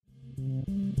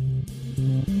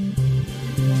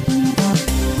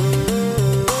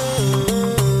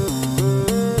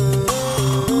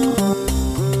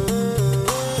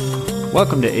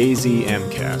Welcome to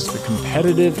AZMcast, the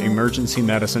competitive emergency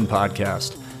medicine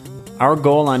podcast. Our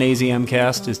goal on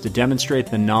AZMcast is to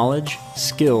demonstrate the knowledge,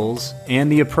 skills,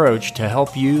 and the approach to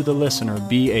help you, the listener,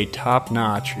 be a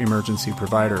top-notch emergency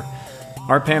provider.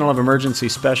 Our panel of emergency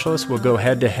specialists will go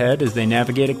head-to-head as they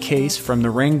navigate a case from the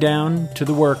ring down to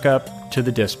the workup to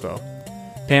the dispo.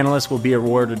 Panelists will be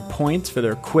awarded points for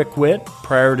their quick wit,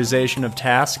 prioritization of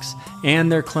tasks,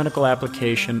 and their clinical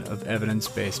application of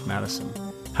evidence-based medicine.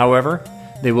 However,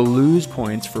 they will lose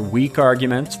points for weak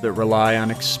arguments that rely on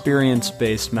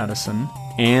experience-based medicine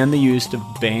and the use of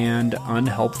banned,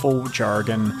 unhelpful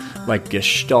jargon like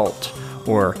gestalt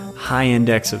or high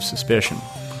index of suspicion,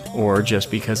 or just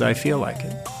because I feel like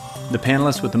it. The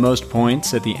panelists with the most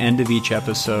points at the end of each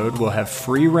episode will have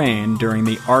free rein during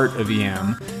the art of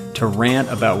EM to rant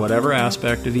about whatever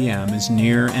aspect of EM is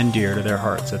near and dear to their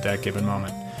hearts at that given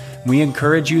moment. We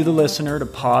encourage you, the listener, to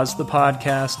pause the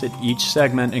podcast at each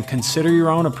segment and consider your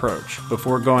own approach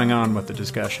before going on with the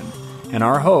discussion. And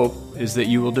our hope is that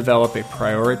you will develop a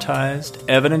prioritized,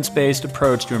 evidence-based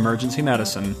approach to emergency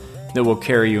medicine that will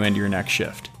carry you into your next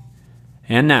shift.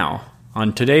 And now,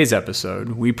 on today's episode,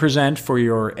 we present for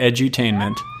your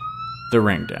edutainment, the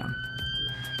Ring Down.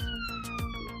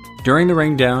 During the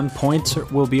ring down, points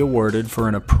will be awarded for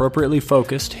an appropriately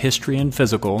focused history and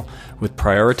physical with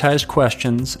prioritized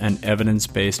questions and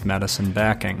evidence-based medicine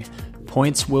backing.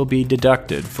 Points will be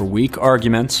deducted for weak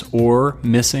arguments or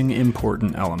missing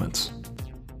important elements.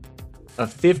 A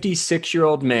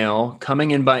 56-year-old male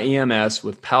coming in by EMS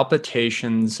with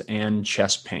palpitations and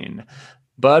chest pain.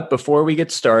 But before we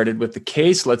get started with the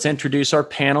case, let's introduce our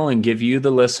panel and give you,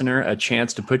 the listener, a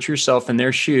chance to put yourself in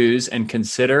their shoes and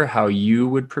consider how you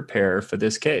would prepare for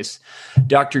this case.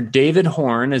 Dr. David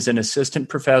Horn is an assistant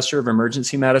professor of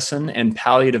emergency medicine and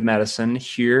palliative medicine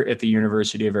here at the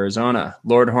University of Arizona.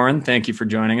 Lord Horn, thank you for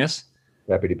joining us.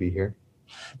 Happy to be here.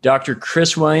 Dr.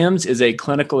 Chris Williams is a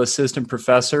clinical assistant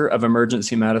professor of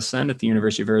emergency medicine at the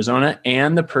University of Arizona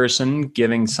and the person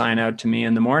giving sign out to me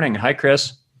in the morning. Hi,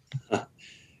 Chris.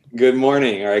 Good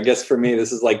morning, or I guess for me,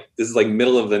 this is like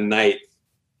middle of the night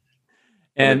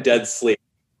and dead sleep.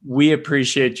 We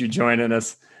appreciate you joining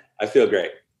us. I feel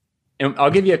great. And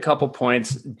I'll give you a couple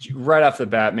points right off the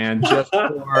bat, man.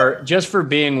 Just for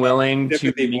being willing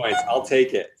to points. I'll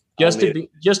take it.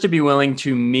 Just to be willing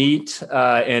to meet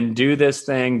and do this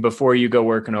thing before you go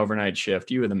work an overnight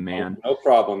shift. You are the man. No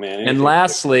problem, man. Anything. And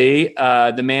lastly,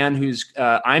 the man who's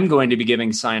I'm going to be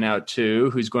giving sign out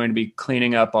to, who's going to be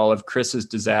cleaning up all of Chris's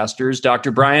disasters. Dr.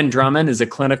 Brian Drummond is a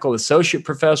clinical associate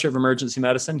professor of emergency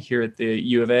medicine here at the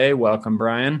U of A. Welcome,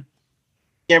 Brian.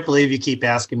 Can't believe you keep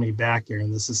asking me back here,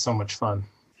 and this is so much fun.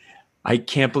 I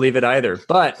can't believe it either,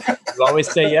 but you always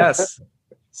say yes.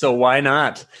 So why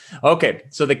not? Okay,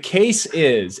 so the case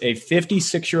is a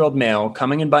 56-year-old male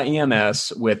coming in by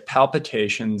EMS with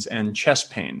palpitations and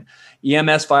chest pain.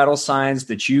 EMS vital signs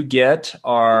that you get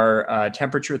are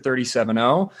temperature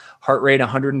 37.0, heart rate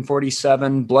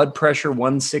 147, blood pressure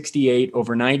 168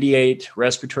 over 98,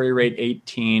 respiratory rate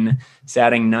 18,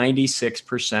 satting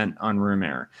 96% on room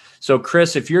air. So,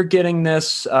 Chris, if you're getting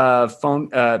this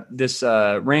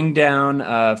ring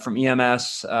down from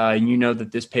EMS, and you know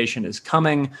that this patient is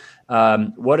coming,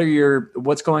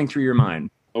 what's going through your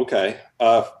mind? Okay.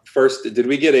 First, did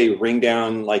we get a ring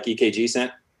down like EKG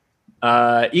sent?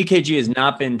 EKG has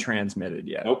not been transmitted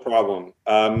yet. No problem.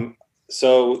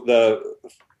 So the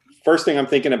first thing I'm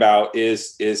thinking about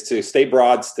is to stay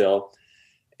broad still,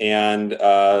 and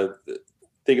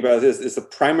think about this: is the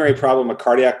primary problem a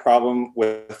cardiac problem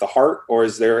with the heart, or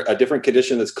is there a different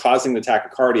condition that's causing the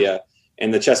tachycardia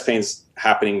and the chest pain's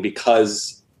happening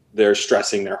because they're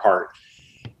stressing their heart?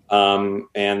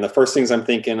 And the first things I'm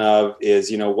thinking of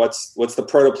is, what's the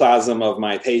protoplasm of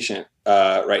my patient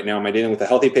right now? Am I dealing with a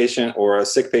healthy patient or a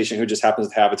sick patient who just happens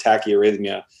to have a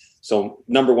tachyarrhythmia? So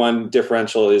number one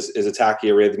differential is a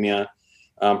tachyarrhythmia.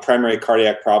 Primary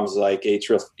cardiac problems like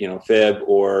atrial, fib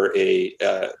or a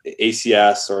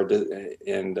ACS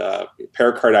and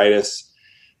pericarditis.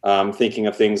 Thinking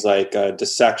of things like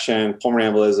dissection,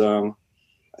 pulmonary embolism.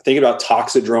 Thinking about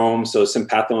toxidrome, so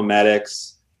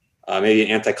sympathomimetics,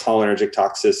 maybe anticholinergic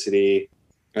toxicity.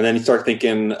 And then you start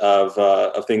thinking of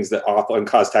things that often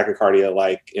cause tachycardia,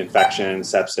 like infection,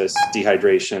 sepsis,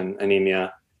 dehydration,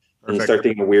 anemia. Perfect. And you start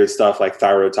thinking of weird stuff like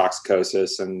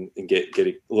thyrotoxicosis and get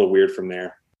a little weird from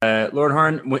there. Lord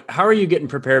Horn, how are you getting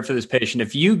prepared for this patient?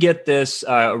 If you get this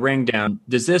ring down,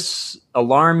 does this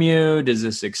alarm you? Does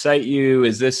this excite you?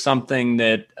 Is this something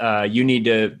that you need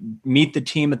to meet the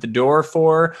team at the door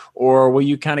for, or will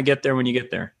you kind of get there when you get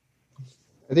there?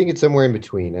 I think it's somewhere in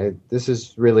between. This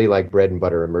is really like bread and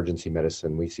butter emergency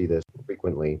medicine. We see this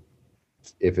frequently.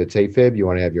 if it's AFib, you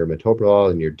want to have your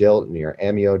metoprolol and your DILT and your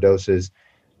amio doses.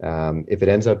 If it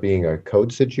ends up being a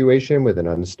code situation with an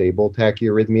unstable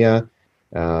tachyarrhythmia,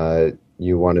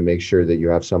 you want to make sure that you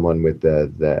have someone with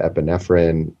the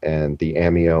epinephrine and the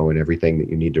amio and everything that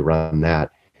you need to run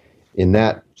that. In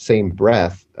that same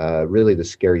breath, really the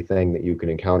scary thing that you can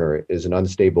encounter is an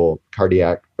unstable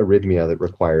cardiac arrhythmia that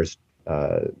requires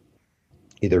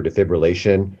either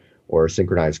defibrillation or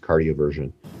synchronized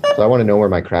cardioversion. So I want to know where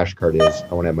my crash cart is.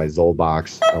 I want to have my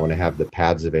Zolbox. I want to have the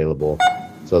pads available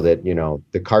so that,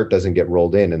 the cart doesn't get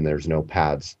rolled in and there's no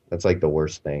pads. That's like the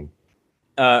worst thing.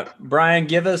 Brian,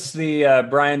 give us the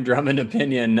Brian Drummond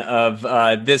opinion of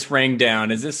this ring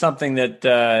down. Is this something that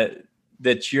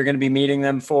you're going to be meeting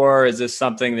them for? Is this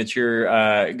something that you're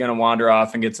going to wander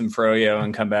off and get some froyo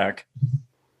and come back?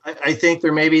 I think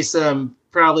there may be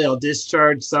probably I'll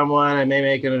discharge someone. I may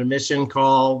make an admission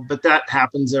call, but that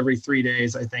happens every 3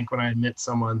 days, I think, when I admit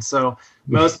someone. So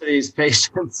most of these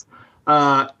patients,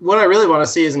 what I really want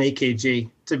to see is an EKG,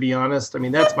 to be honest. I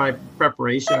mean, that's my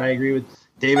preparation. I agree with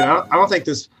David. I don't think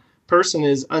this person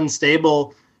is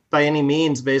unstable by any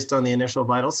means based on the initial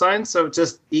vital signs. So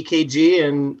just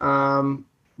EKG.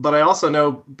 But I also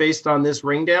know based on this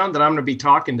ring down that I'm going to be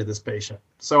talking to this patient.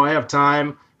 So I have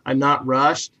time. I'm not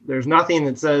rushed. There's nothing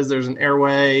that says there's an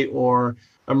airway or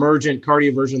emergent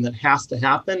cardioversion that has to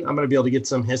happen. I'm going to be able to get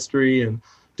some history and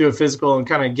do a physical and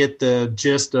kind of get the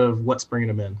gist of what's bringing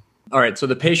them in. All right. So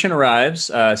the patient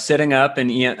arrives sitting up in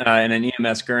an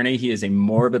EMS gurney. He is a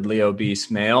morbidly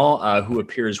obese male who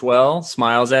appears well,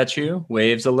 smiles at you,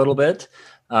 waves a little bit.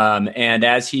 And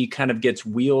as he kind of gets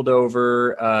wheeled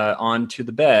over onto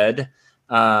the bed,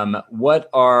 what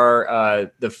are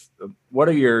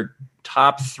your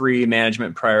top 3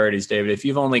 management priorities, David? If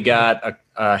you've only got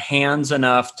hands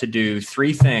enough to do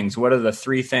 3 things, what are the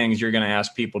 3 things you're going to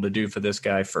ask people to do for this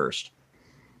guy first?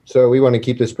 So we want to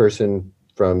keep this person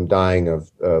from dying of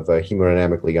a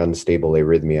hemodynamically unstable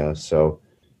arrhythmia. So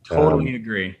totally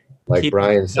agree. Like Keep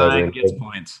Brian said, gets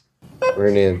points.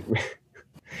 We're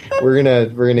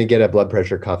gonna get a blood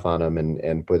pressure cuff on him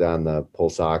and put on the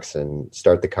pulse ox and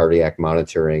start the cardiac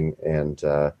monitoring. And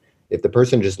if the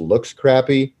person just looks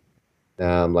crappy,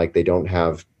 like they don't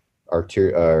have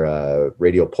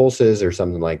radial pulses or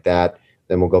something like that,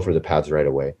 then we'll go for the pads right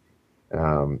away,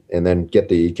 and then get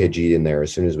the EKG in there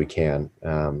as soon as we can.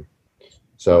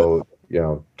 So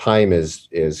time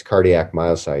is cardiac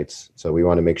myocytes. So we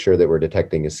want to make sure that we're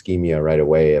detecting ischemia right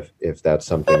away if that's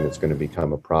something that's going to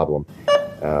become a problem.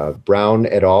 Brown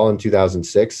et al. In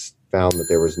 2006 found that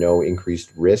there was no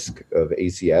increased risk of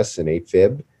ACS and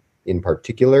AFib in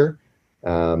particular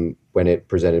when it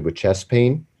presented with chest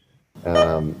pain.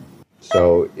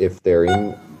 So if they're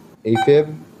in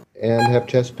AFib and have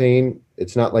chest pain,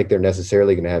 it's not like they're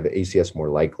necessarily going to have ACS more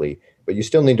likely, but you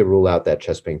still need to rule out that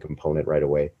chest pain component right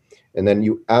away. And then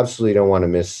you absolutely don't want to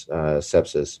miss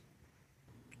sepsis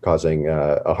causing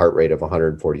a heart rate of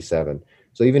 147.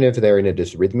 So even if they're in a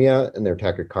dysrhythmia and they're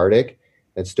tachycardic,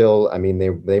 it's still,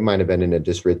 they might have been in a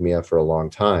dysrhythmia for a long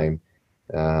time.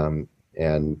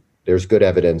 And there's good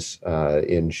evidence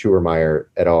in Schuermeyer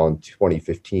et al. In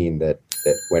 2015 that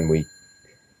when we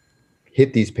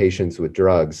hit these patients with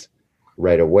drugs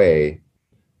right away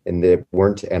and they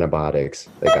weren't antibiotics,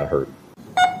 they got hurt.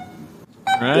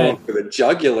 Right. Going for the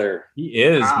jugular. He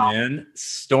is, wow. Man.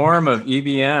 Storm of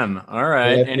EBM. All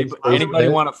right. Yeah, anybody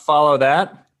want to follow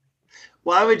that?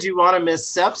 Why would you want to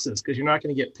miss sepsis? Because you're not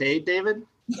going to get paid, David?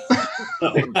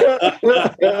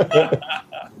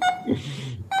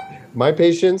 My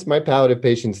palliative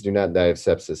patients do not die of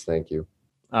sepsis. Thank you.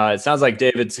 It sounds like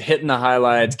David's hitting the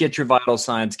highlights. Get your vital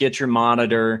signs, get your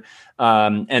monitor,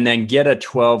 and then get a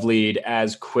 12 lead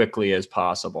as quickly as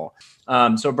possible.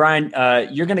 So Brian,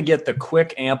 you're going to get the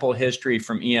quick, ample history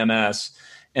from EMS,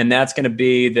 and that's going to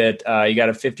be that you got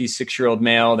a 56-year-old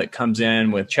male that comes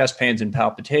in with chest pains and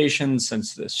palpitations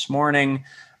since this morning.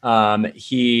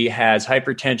 He has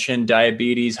hypertension,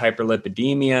 diabetes,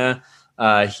 hyperlipidemia.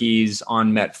 He's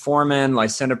on metformin,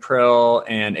 lisinopril,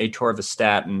 and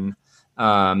atorvastatin.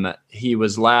 He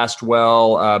was last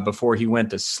well before he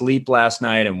went to sleep last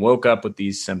night and woke up with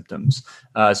these symptoms.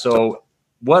 So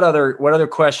what other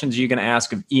questions are you going to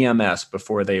ask of EMS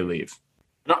before they leave?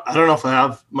 I don't know if I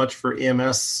have much for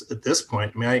EMS at this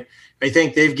point. I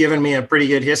think they've given me a pretty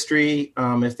good history.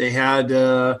 If they had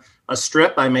a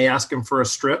strip, I may ask them for a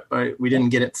strip. We didn't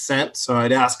get it sent, so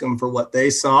I'd ask them for what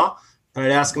they saw, and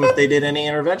I'd ask them if they did any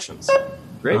interventions.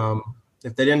 Great.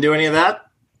 If they didn't do any of that,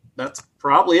 that's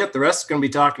probably it. The rest is going to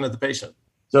be talking to the patient.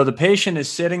 So the patient is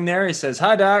sitting there. He says,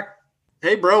 "Hi, doc."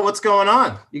 "Hey, bro, what's going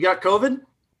on? You got COVID?"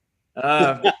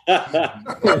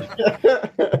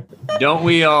 Don't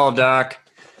we all, Doc?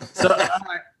 So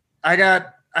I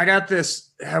got this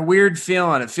weird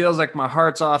feeling. It feels like my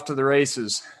heart's off to the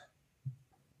races.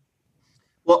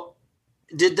 Well,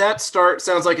 did that start?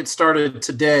 Sounds like it started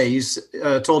today. You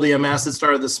told EMS it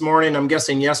started this morning. I'm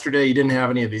guessing yesterday you didn't have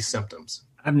any of these symptoms.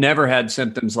 I've never had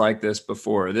symptoms like this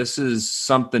before. This is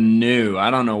something new.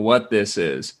 I don't know what this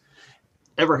is.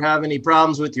 Ever have any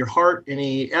problems with your heart,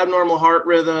 any abnormal heart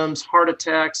rhythms, heart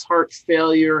attacks, heart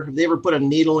failure? Have they ever put a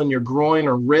needle in your groin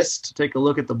or wrist to take a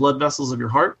look at the blood vessels of your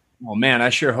heart? Oh, man, I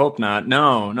sure hope not.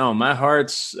 No, my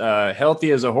heart's healthy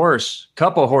as a horse.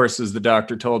 Couple horses, the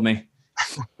doctor told me.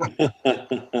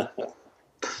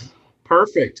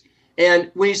 Perfect.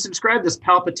 And when you describe this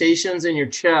palpitations in your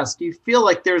chest, do you feel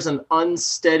like there's an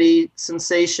unsteady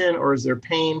sensation, or is there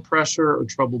pain, pressure, or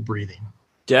trouble breathing?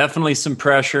 Definitely some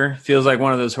pressure. Feels like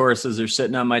one of those horses are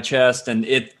sitting on my chest, and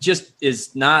it just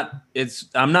is not,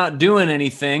 I'm not doing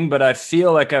anything, but I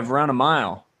feel like I've run a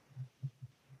mile.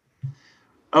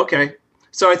 Okay.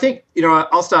 So I think,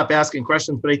 I'll stop asking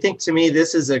questions, but I think to me,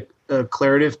 this is a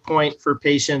declarative point for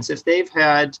patients. If they've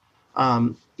had,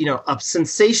 a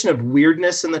sensation of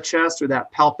weirdness in the chest or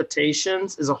that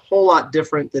palpitations is a whole lot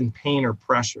different than pain or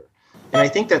pressure. And I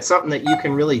think that's something that you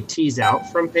can really tease out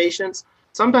from patients.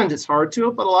 Sometimes it's hard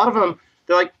to, but a lot of them,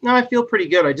 they're like, no, I feel pretty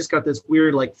good. I just got this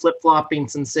weird, like flip-flopping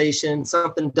sensation.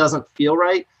 Something doesn't feel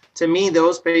right. To me,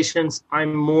 those patients,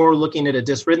 I'm more looking at a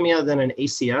dysrhythmia than an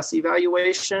ACS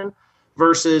evaluation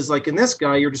versus like in this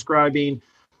guy, you're describing,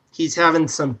 he's having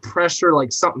some pressure,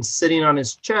 like something sitting on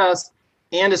his chest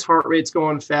and his heart rate's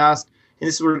going fast. And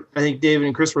this is where I think David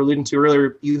and Chris were alluding to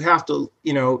earlier. You have to,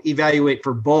 evaluate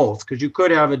for both because you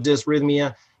could have a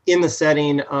dysrhythmia in the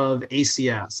setting of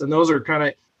ACS. And those are kind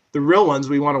of the real ones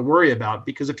we want to worry about,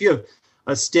 because if you have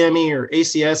a STEMI or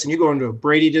ACS and you go into a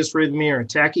Brady dysrhythmia or a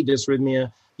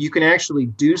tachydyspnea, you can actually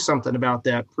do something about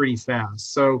that pretty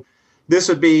fast. So this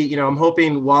would be, I'm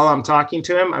hoping while I'm talking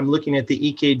to him, I'm looking at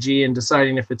the EKG and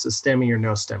deciding if it's a STEMI or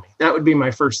no STEMI. That would be my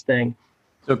first thing.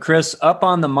 So Chris, up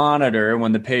on the monitor,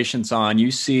 when the patient's on, you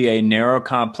see a narrow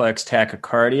complex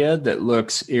tachycardia that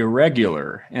looks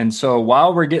irregular. And so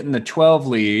while we're getting the 12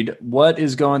 lead, what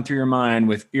is going through your mind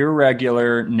with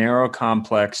irregular, narrow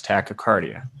complex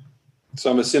tachycardia? So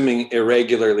I'm assuming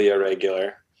irregularly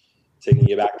irregular, taking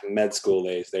you back to med school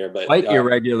days there. But quite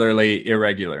irregularly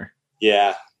irregular.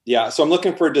 Yeah. So I'm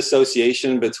looking for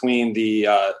dissociation between the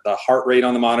heart rate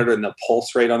on the monitor and the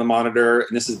pulse rate on the monitor.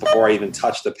 And this is before I even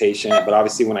touch the patient. But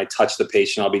obviously when I touch the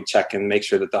patient, I'll be checking, make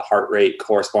sure that the heart rate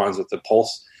corresponds with the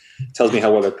pulse. It tells me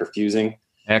how well they're perfusing.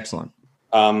 Excellent.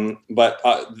 But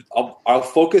I'll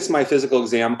focus my physical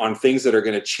exam on things that are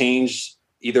going to change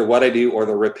either what I do or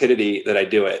the rapidity that I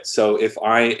do it. So if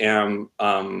I am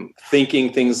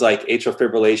thinking things like atrial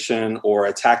fibrillation or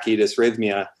a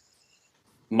tachydysrhythmia,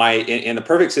 in the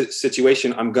perfect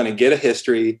situation, I'm going to get a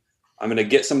history. I'm going to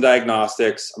get some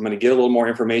diagnostics. I'm going to get a little more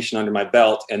information under my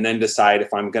belt and then decide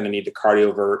if I'm going to need to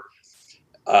cardiovert.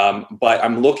 But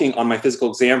I'm looking on my physical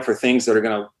exam for things that are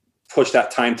going to push that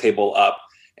timetable up.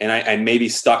 And I may be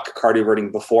stuck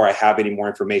cardioverting before I have any more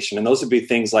information. And those would be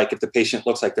things like if the patient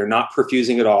looks like they're not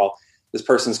perfusing at all, this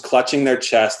person's clutching their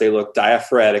chest, they look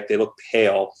diaphoretic, they look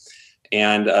pale,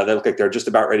 and they look like they're just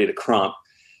about ready to crump.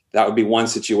 That would be one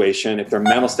situation. If their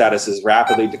mental status is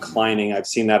rapidly declining, I've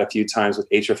seen that a few times with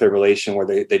atrial fibrillation where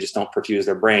they just don't perfuse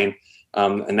their brain.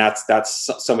 And that's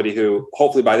somebody who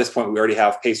hopefully by this point we already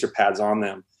have pacer pads on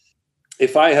them.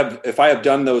 If I have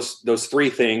done those three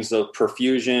things, the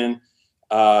perfusion,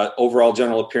 overall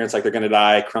general appearance like they're going to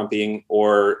die, crumping,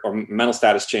 or mental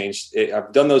status change,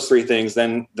 I've done those three things,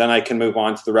 then I can move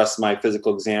on to the rest of my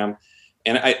physical exam.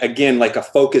 And again, like a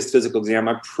focused physical exam,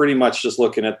 I'm pretty much just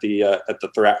looking at the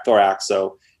thorax.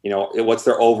 So, what's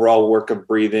their overall work of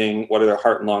breathing? What are their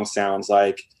heart and lung sounds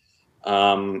like?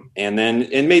 And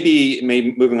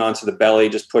maybe moving on to the belly,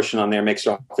 just pushing on there, make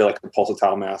sure I don't feel like a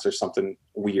pulsatile mass or something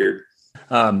weird.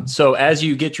 So as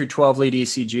you get your 12 lead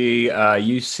ECG,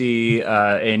 you see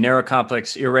a narrow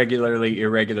complex irregularly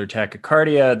irregular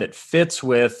tachycardia that fits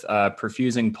with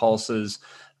perfusing pulses.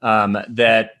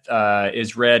 That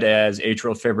is read as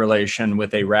atrial fibrillation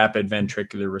with a rapid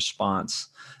ventricular response.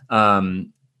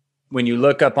 When you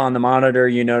look up on the monitor,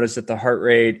 you notice that the heart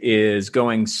rate is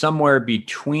going somewhere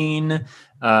between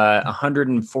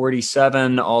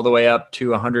 147 all the way up to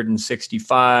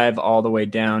 165, all the way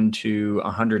down to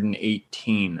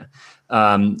 118.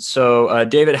 So,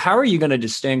 David, how are you going to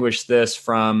distinguish this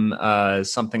from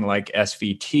something like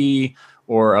SVT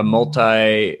or a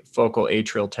multifocal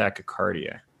atrial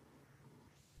tachycardia?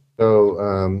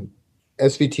 So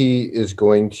SVT is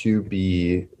going to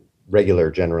be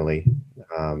regular generally.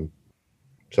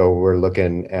 So we're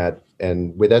looking at,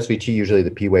 and with SVT, usually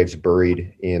the P wave's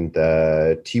buried in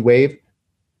the T wave.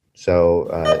 So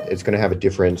it's going to have a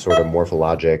different sort of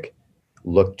morphologic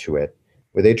look to it.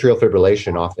 With atrial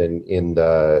fibrillation, often in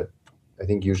the, I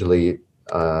think usually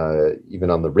even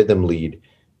on the rhythm lead,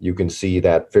 you can see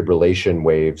that fibrillation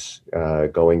waves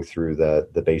going through the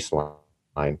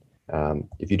baseline.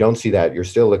 If you don't see that, you're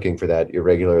still looking for that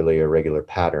irregular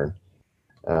pattern.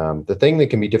 The thing that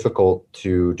can be difficult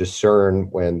to discern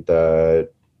when the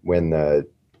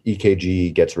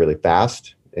EKG gets really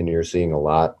fast and you're seeing a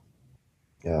lot,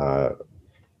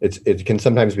 it can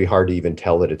sometimes be hard to even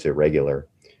tell that it's irregular.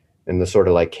 And the sort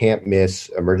of like can't miss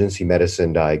emergency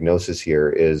medicine diagnosis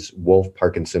here is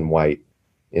Wolff-Parkinson-White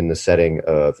in the setting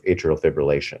of atrial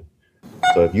fibrillation.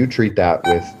 So if you treat that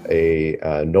with a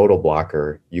nodal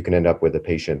blocker, you can end up with a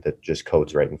patient that just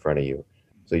codes right in front of you.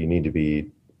 So you need to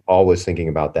be always thinking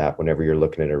about that whenever you're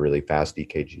looking at a really fast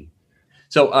EKG.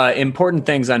 So important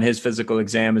things on his physical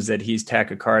exam is that he's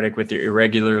tachycardic with the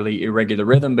irregular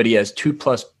rhythm, but he has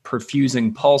 2+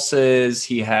 perfusing pulses.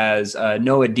 He has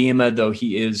no edema, though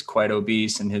he is quite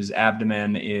obese, and his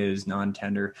abdomen is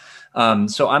non-tender.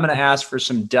 So I'm going to ask for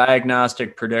some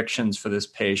diagnostic predictions for this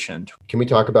patient. Can we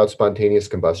talk about spontaneous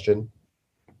combustion?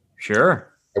 Sure.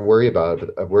 I worry about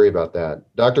that.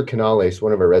 Dr. Canales,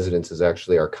 one of our residents, is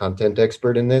actually our content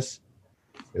expert in this.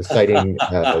 Is citing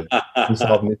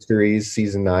Unsolved Mysteries,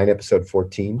 Season 9, Episode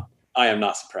 14. I am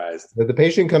not surprised. But the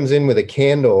patient comes in with a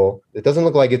candle. It doesn't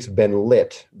look like it's been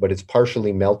lit, but it's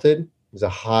partially melted. There's a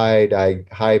high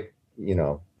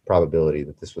probability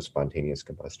that this was spontaneous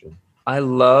combustion. I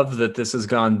love that this has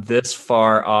gone this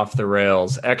far off the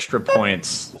rails. Extra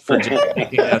points for just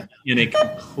taking us in a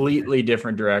completely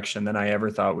different direction than I ever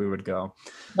thought we would go.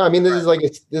 No, I mean this is like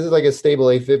a stable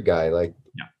AFib guy.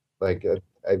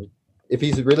 If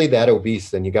he's really that obese,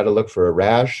 then you got to look for a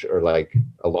rash or like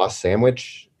a lost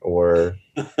sandwich or.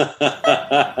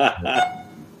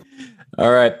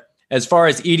 All right. As far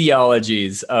as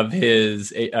etiologies of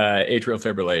his atrial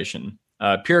fibrillation,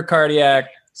 pure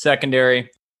cardiac, secondary.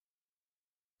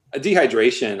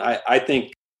 Dehydration, I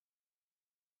think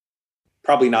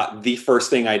probably not the first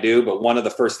thing I do, but one of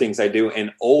the first things I do,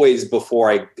 and always before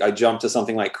I jump to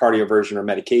something like cardioversion or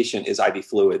medication, is IV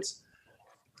fluids.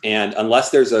 And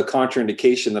unless there's a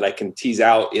contraindication that I can tease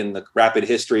out in the rapid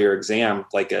history or exam,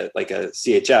 like a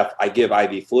CHF, I give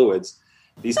IV fluids.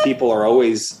 These people are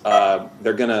always you're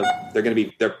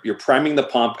priming the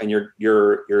pump, and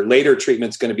your later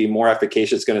treatment's going to be more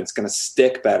efficacious. It's going to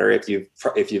stick better if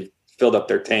you've filled up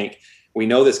their tank. We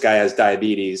know this guy has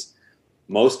diabetes.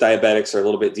 Most diabetics are a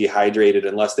little bit dehydrated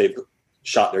unless they've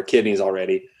shot their kidneys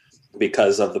already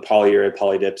because of the polyuria,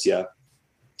 polydipsia.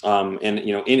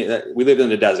 We live in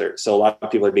the desert, so a lot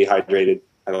of people are dehydrated.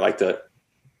 I like to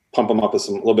pump them up with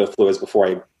a little bit of fluids before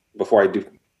I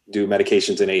do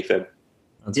medications in AFib.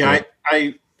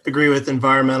 I agree with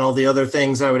environmental. The other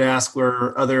things I would ask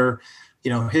were other,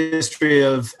 history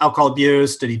of alcohol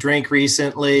abuse. Did he drink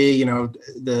recently?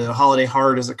 The holiday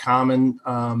heart is a common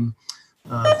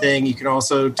thing. You can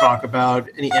also talk about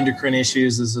any endocrine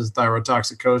issues. This is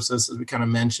thyrotoxicosis, as we kind of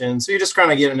mentioned. So you're just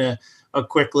kind of getting a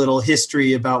quick little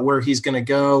history about where he's going to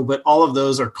go. But all of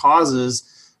those are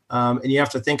causes, and you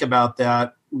have to think about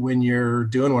that when you're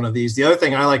doing one of these. The other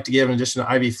thing I like to give in addition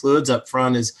to IV fluids up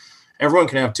front is everyone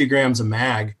can have 2 grams of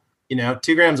mag.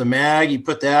 2 grams of mag, you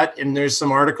put that, and there's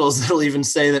some articles that'll even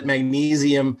say that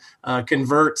magnesium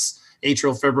converts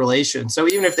atrial fibrillation. So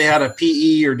even if they had a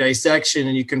PE or dissection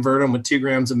and you convert them with 2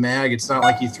 grams of mag, it's not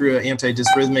like you threw an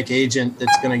antidysrhythmic agent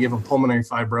that's going to give them pulmonary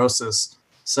fibrosis.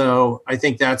 So I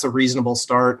think that's a reasonable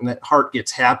start, and that heart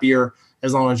gets happier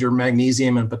as long as your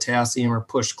magnesium and potassium are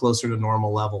pushed closer to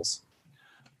normal levels.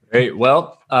 Great.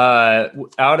 Well,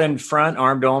 out in front,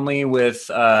 armed only with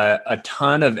a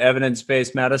ton of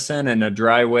evidence-based medicine and a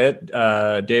dry wit,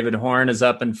 David Horn is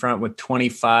up in front with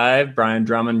 25, Brian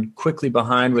Drummond quickly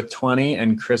behind with 20,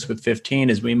 and Chris with 15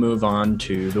 as we move on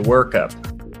to the workup.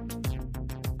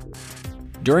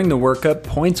 During the workup,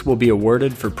 points will be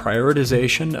awarded for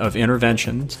prioritization of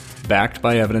interventions backed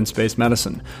by evidence-based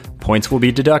medicine. Points will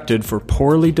be deducted for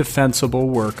poorly defensible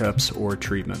workups or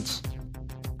treatments.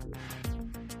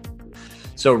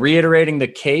 So reiterating the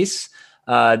case,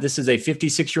 this is a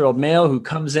 56-year-old male who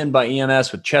comes in by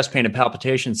EMS with chest pain and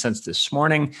palpitations since this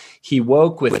morning. He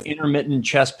woke with intermittent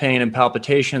chest pain and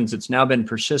palpitations. It's now been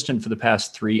persistent for the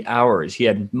past 3 hours. He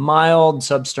had mild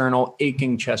substernal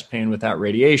aching chest pain without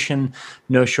radiation,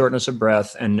 no shortness of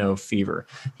breath, and no fever.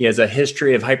 He has a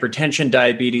history of hypertension,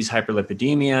 diabetes,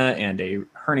 hyperlipidemia, and a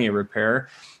hernia repair.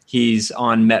 He's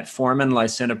on metformin,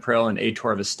 lisinopril, and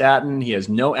atorvastatin. He has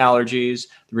no allergies.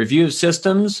 The review of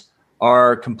systems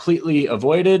are completely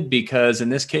avoided because in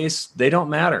this case, they don't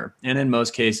matter. And in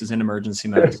most cases in emergency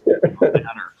medicine, they don't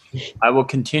matter. I will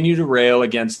continue to rail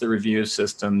against the review of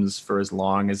systems for as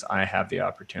long as I have the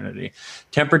opportunity.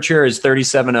 Temperature is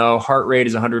 37.0, heart rate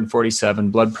is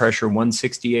 147, blood pressure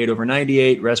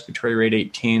 168/98, respiratory rate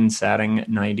 18, satting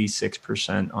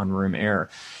 96% on room air.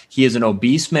 He is an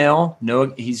obese male.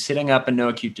 He's sitting up in no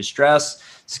acute distress.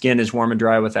 Skin is warm and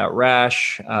dry without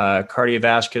rash.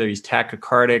 Cardiovascular, he's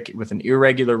tachycardic with an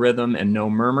irregular rhythm and no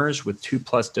murmurs with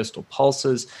 2+ distal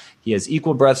pulses. He has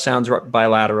equal breath sounds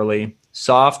bilaterally.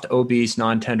 Soft, obese,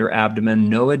 non-tender abdomen,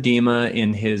 no edema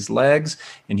in his legs,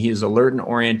 and he is alert and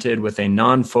oriented with a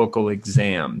non-focal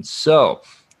exam. So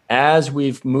as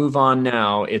we move on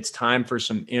now, it's time for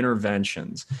some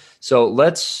interventions. So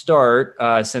let's start,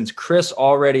 since Chris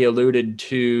already alluded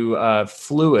to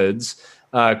fluids.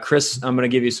 Chris, I'm going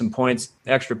to give you some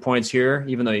extra points here,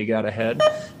 even though you got ahead,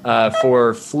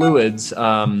 for fluids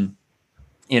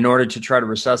in order to try to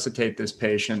resuscitate this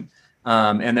patient.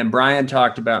 And then Brian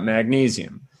talked about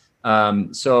magnesium.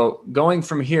 So going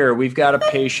from here, we've got a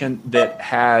patient that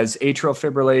has atrial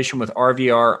fibrillation with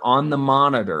RVR on the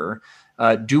monitor.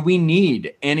 Do we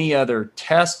need any other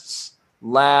tests,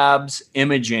 labs,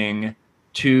 imaging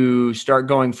to start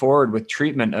going forward with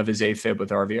treatment of his AFib with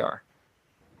RVR?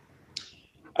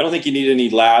 I don't think you need any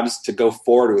labs to go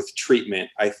forward with treatment.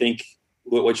 I think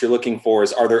what you're looking for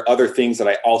is, are there other things that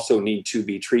I also need to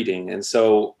be treating? And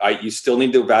so you still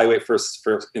need to evaluate for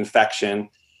infection,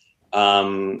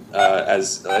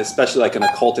 especially like an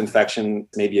occult infection,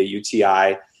 maybe a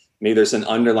UTI. Maybe there's an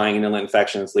underlying indolent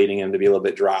infection that's leading him to be a little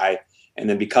bit dry. And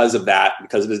then because of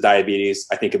his diabetes,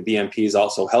 I think a BMP is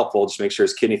also helpful, just to make sure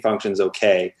his kidney function is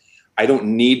okay. I don't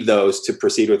need those to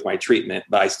proceed with my treatment,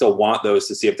 but I still want those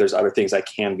to see if there's other things I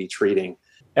can be treating.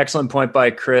 Excellent point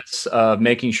by Chris of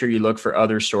making sure you look for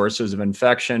other sources of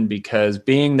infection, because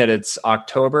being that it's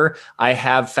October, I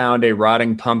have found a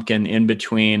rotting pumpkin in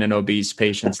between an obese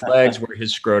patient's legs where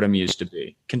his scrotum used to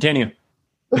be. Continue.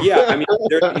 Yeah, I mean,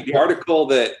 the article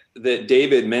that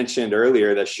David mentioned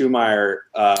earlier, the Schumacher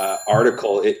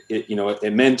article,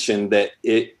 it mentioned that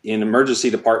in emergency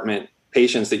department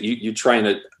patients that you're trying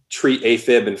to treat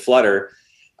AFib and flutter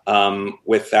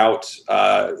without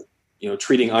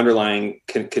treating underlying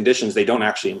conditions, they don't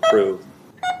actually improve.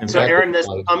 So, Aaron, this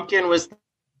pumpkin, was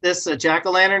this a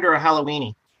jack-o'-lantern or a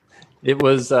Halloweenie? It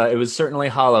was certainly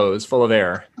hollow. It was full of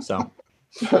air. So,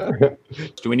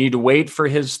 do we need to wait for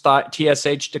his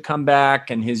TSH to come back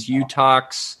and his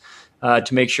UTOX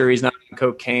to make sure he's not on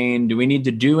cocaine? Do we need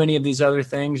to do any of these other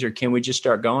things, or can we just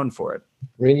start going for it?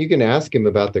 I mean, you can ask him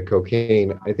about the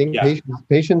cocaine. I think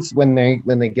patients when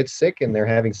they get sick and they're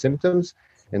having symptoms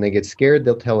and they get scared,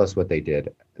 they'll tell us what they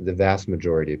did. The vast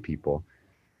majority of people,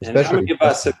 especially, how many of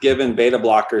us have given beta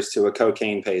blockers to a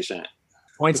cocaine patient?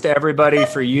 Points to everybody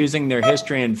for using their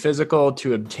history and physical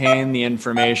to obtain the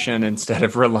information instead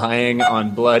of relying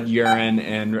on blood, urine,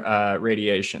 and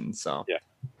radiation. So, yeah.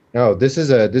 Oh, this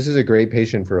is a great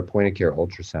patient for a point of care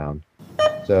ultrasound.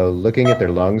 So, looking at their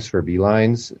lungs for B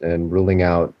lines and ruling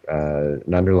out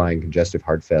an underlying congestive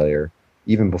heart failure,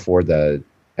 even before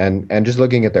and just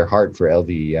looking at their heart for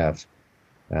LVEF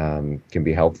can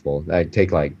be helpful. I'd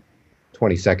take like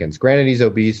 20 seconds. Granted, he's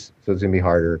obese, so it's gonna be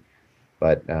harder,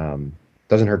 but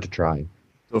doesn't hurt to try.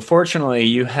 So fortunately,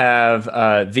 you have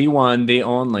the one, the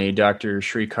only Dr.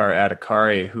 Shrikar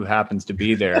Adhikari, who happens to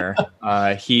be there.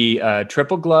 He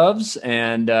triple gloves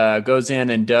and goes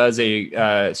in and does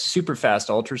a super fast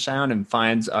ultrasound and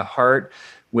finds a heart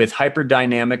with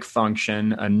hyperdynamic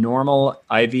function, a normal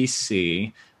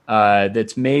IVC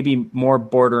that's maybe more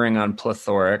bordering on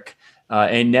plethoric,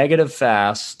 a negative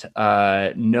fast,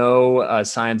 no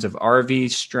signs of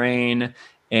RV strain,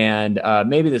 and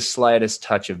maybe the slightest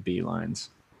touch of B lines.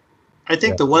 I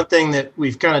think the one thing that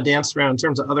we've kind of danced around in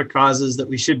terms of other causes that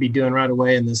we should be doing right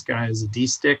away in this guy is a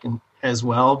D-stick as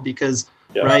well, because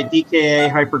DKA,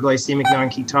 hyperglycemic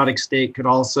non-ketotic state, could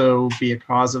also be a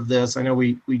cause of this. I know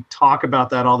we talk about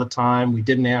that all the time. We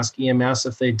didn't ask EMS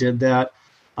if they did that,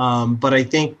 but I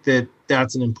think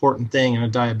that's an important thing in a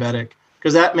diabetic,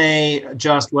 because that may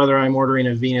adjust whether I'm ordering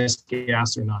a venous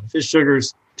gas or not. If his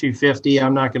sugar's 250,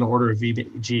 I'm not going to order a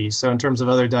VG. So in terms of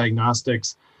other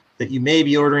diagnostics that you may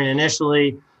be ordering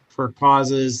initially for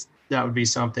causes, that would be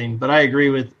something. But I agree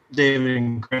with David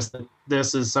and Chris that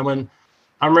this is someone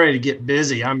I'm ready to get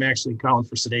busy. I'm actually calling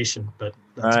for sedation. But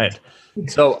that's right.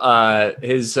 So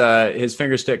his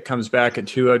finger stick comes back at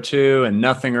 202, and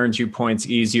nothing earns you points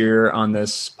easier on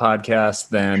this podcast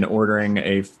than ordering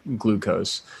a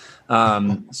glucose.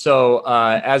 So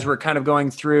as we're kind of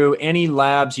going through, any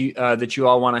labs that you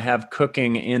all want to have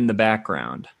cooking in the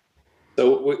background?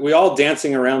 So we all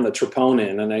dancing around the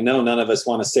troponin, and I know none of us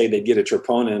want to say they get a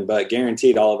troponin, but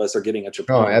guaranteed all of us are getting a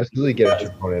troponin. Oh, absolutely get a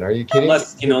troponin. Are you kidding?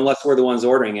 Unless we're the ones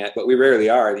ordering it, but we rarely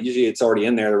are. Usually it's already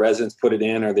in there. The residents put it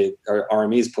in, or the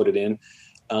RMEs put it in.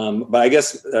 But I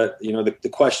guess the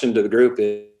question to the group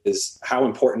is how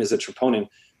important is a troponin?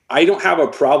 I don't have a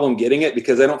problem getting it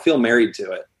because I don't feel married to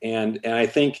it. And I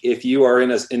think if you are in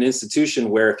an institution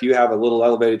where if you have a little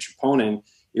elevated troponin,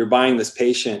 you're buying this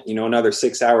patient, another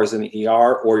 6 hours in the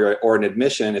ER or an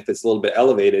admission if it's a little bit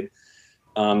elevated,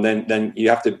 then you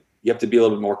have to be a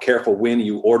little bit more careful when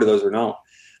you order those or not.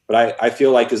 But I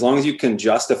feel like as long as you can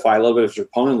justify a little bit of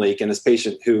troponin leak in this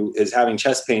patient who is having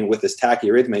chest pain with this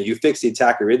tachyarrhythmia, you fix the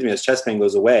tachyarrhythmia, his chest pain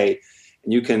goes away,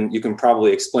 and you can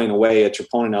probably explain away a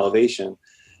troponin elevation.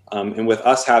 And with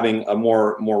us having a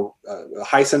more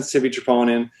high sensitivity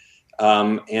troponin,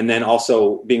 and then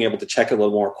also being able to check it a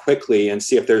little more quickly and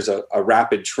see if there's a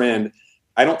rapid trend,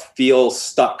 I don't feel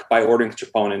stuck by ordering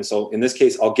troponin. So in this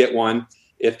case, I'll get one.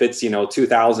 If it's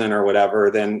 2,000 or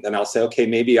whatever, then I'll say, okay,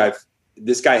 maybe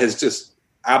this guy has just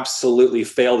absolutely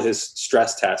failed his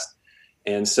stress test.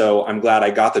 And so I'm glad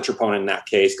I got the troponin in that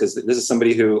case, because this is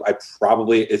somebody who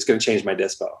it's going to change my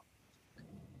dispo.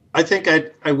 I think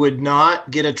I would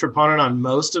not get a troponin on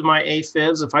most of my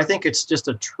AFibs. If I think it's just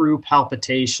a true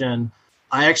palpitation,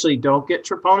 I actually don't get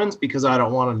troponins because I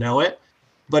don't want to know it.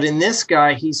 But in this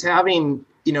guy, he's having,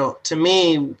 to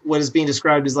me, what is being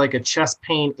described as like a chest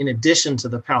pain in addition to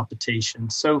the palpitation.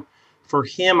 So for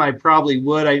him, I probably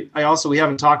would. I also, we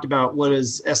haven't talked about what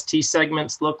does ST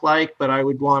segments look like, but I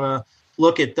would want to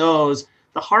look at those.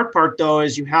 The hard part, though,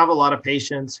 is you have a lot of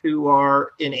patients who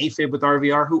are in AFib with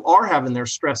RVR who are having their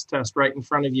stress test right in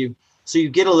front of you. So you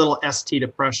get a little ST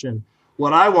depression.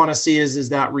 What I want to see is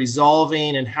that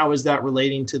resolving, and how is that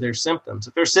relating to their symptoms?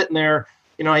 If they're sitting there,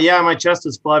 my chest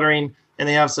is fluttering and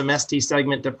they have some ST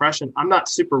segment depression, I'm not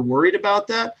super worried about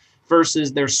that,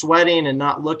 versus they're sweating and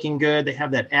not looking good. They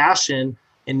have that ashen,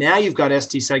 and now you've got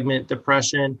ST segment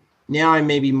depression. Now I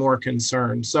may be more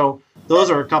concerned. So those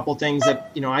are a couple things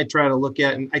that, I try to look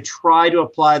at, and I try to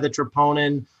apply the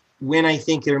troponin when I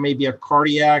think there may be a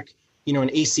cardiac, an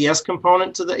ACS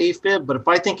component to the AFib. But if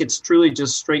I think it's truly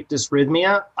just straight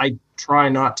dysrhythmia, I try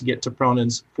not to get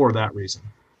troponins for that reason.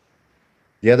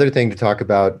 The other thing to talk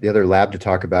about, the other lab to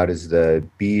talk about, is the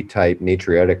B-type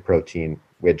natriuretic protein,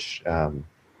 which I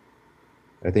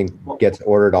think gets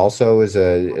ordered also as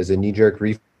a knee-jerk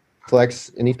reflex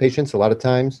in these patients a lot of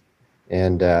times.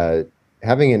 And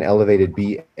having an elevated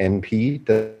BNP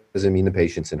doesn't mean the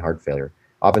patient's in heart failure.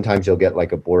 Oftentimes you'll get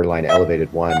like a borderline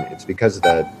elevated one. It's because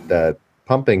the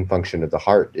pumping function of the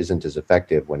heart isn't as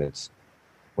effective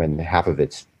when half of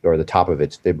it's, or the top of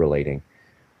it's, fibrillating.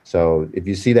 So if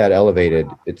you see that elevated,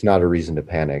 it's not a reason to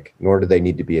panic, nor do they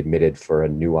need to be admitted for a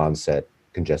new onset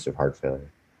congestive heart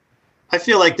failure. I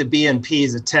feel like the BNP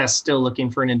is a test still looking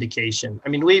for an indication. I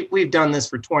mean, we've done this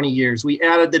for 20 years. We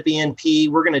added the BNP.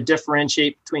 We're going to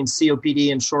differentiate between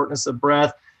COPD and shortness of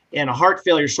breath, and a heart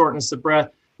failure shortness of breath.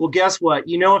 Well, guess what?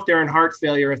 If they're in heart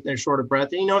failure, if they're short of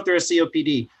breath, and if they're a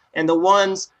COPD. And the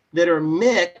ones that are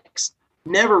mixed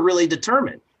never really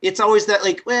determine. It's always that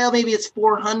maybe it's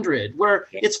 400, where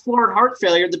it's florid heart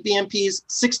failure, the BNP is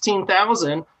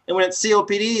 16,000. And when it's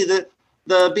COPD, the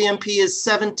BNP is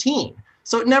 17.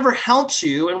 So it never helps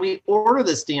you, and we order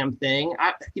this damn thing.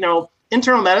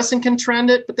 Internal medicine can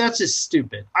trend it, but that's just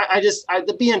stupid.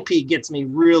 The BNP gets me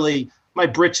really, my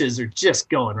britches are just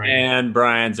going right now. And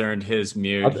Brian's earned his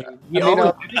mute.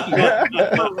 I'll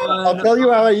tell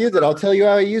you how I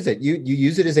use it. You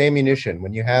use it as ammunition.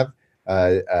 When you have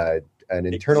an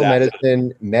internal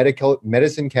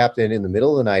medicine captain in the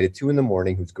middle of the night at 2 a.m.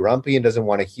 who's grumpy and doesn't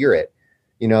want to hear it,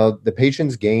 the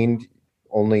patient's gained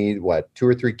only 2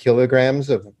 or 3 kilograms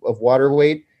of water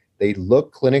weight. They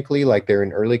look clinically like they're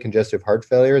in early congestive heart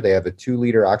failure. They have a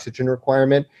 2-liter oxygen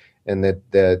requirement, and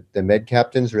the med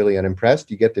captain's really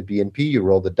unimpressed. You get the BNP, you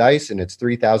roll the dice, and it's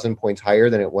 3,000 points higher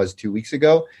than it was 2 weeks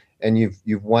ago, and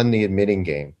you've won the admitting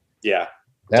game. Yeah.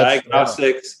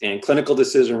 Diagnostics and clinical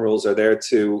decision rules are there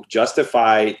to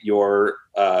justify your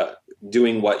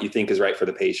doing what you think is right for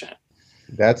the patient.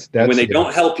 That's when they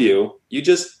don't help you, you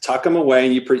just tuck them away,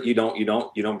 and you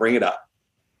don't bring it up.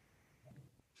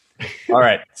 All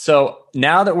right. So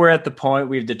now that we're at the point,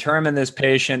 we've determined this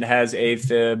patient has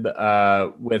AFib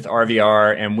with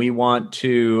RVR, and we want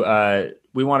to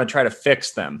try to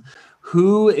fix them.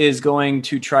 Who is going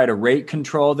to try to rate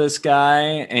control this guy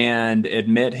and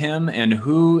admit him, and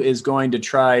who is going to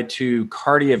try to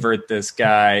cardiovert this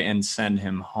guy and send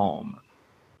him home?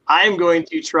 I'm going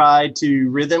to try to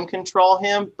rhythm control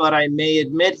him, but I may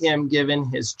admit him given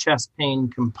his chest pain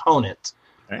component.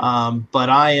 Okay. But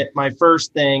my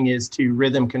first thing is to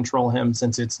rhythm control him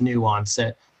since it's new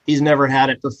onset. He's never had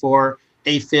it before.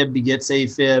 AFib begets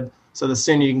AFib. So the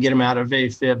sooner you can get him out of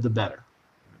AFib, the better.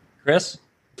 Chris?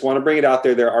 I want to bring it out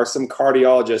there. There are some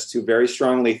cardiologists who very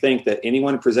strongly think that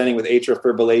anyone presenting with atrial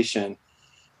fibrillation,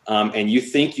 and you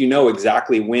think you know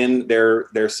exactly when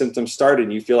their symptoms started,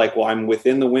 and you feel like, well, I'm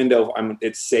within the window,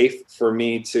 it's safe for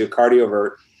me to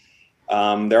cardiovert.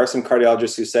 There are some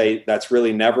cardiologists who say that's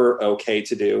really never okay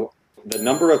to do. The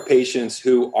number of patients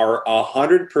who are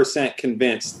 100%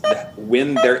 convinced that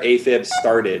when their AFib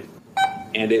started,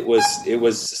 and it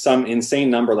was some insane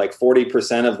number, like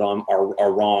 40% of them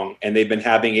are wrong, and they've been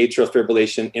having atrial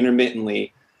fibrillation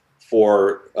intermittently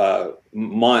for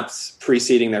months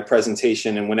preceding their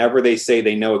presentation. And whenever they say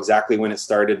they know exactly when it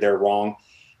started, they're wrong.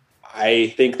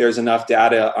 I think there's enough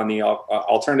data on the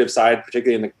alternative side,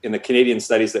 particularly in the Canadian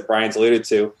studies that Brian's alluded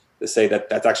to say that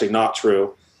that's actually not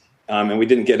true. And we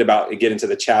didn't get into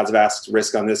the CHA2DS2-VASc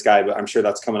risk on this guy, but I'm sure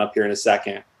that's coming up here in a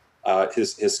second.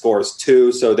 His score is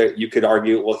 2, so that you could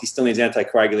argue, well, he still needs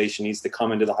anticoagulation, needs to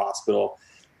come into the hospital.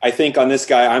 I think on this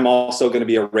guy, I'm also going to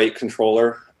be a rate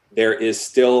controller. There is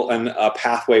still a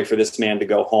pathway for this man to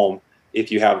go home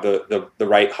if you have the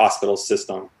right hospital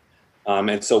system.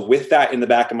 And so with that in the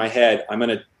back of my head, I'm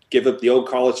going to give it the old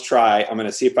college try. I'm going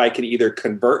to see if I can either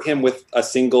convert him with a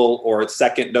single or a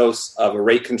second dose of a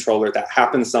rate controller. That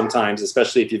happens sometimes,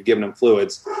 especially if you've given him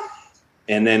fluids.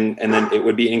 And then it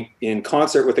would be in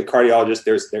concert with the cardiologist.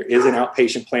 There is an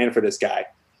outpatient plan for this guy.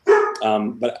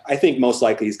 But I think most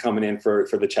likely he's coming in for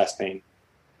the chest pain.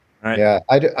 Right. Yeah,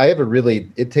 I have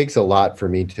it takes a lot for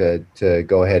me to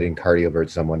go ahead and cardiovert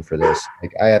someone for this.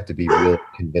 Like, I have to be really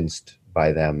convinced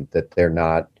by them that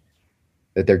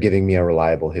they're giving me a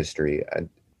reliable history.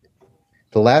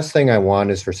 The last thing I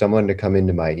want is for someone to come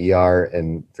into my ER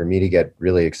and for me to get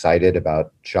really excited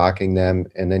about shocking them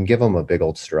and then give them a big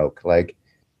old stroke. Like,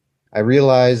 I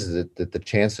realize that the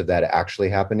chance of that actually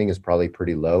happening is probably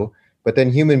pretty low, but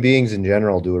then human beings in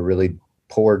general do a really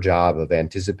poor job of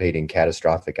anticipating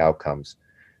catastrophic outcomes.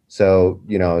 So,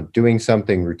 doing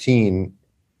something routine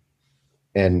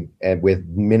and with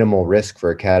minimal risk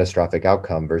for a catastrophic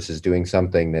outcome versus doing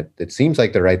something that seems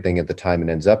like the right thing at the time and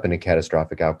ends up in a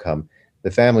catastrophic outcome,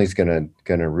 the family's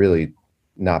gonna really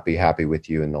not be happy with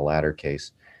you in the latter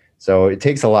case. So it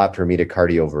takes a lot for me to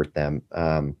cardiovert them.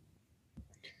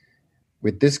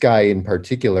 With this guy in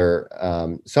particular,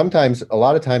 a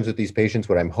lot of times with these patients,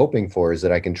 what I'm hoping for is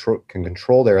that I can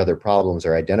control their other problems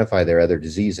or identify their other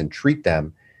disease and treat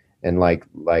them. And like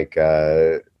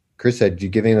Chris said, you're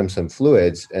giving them some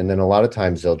fluids, and then a lot of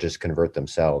times they'll just convert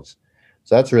themselves.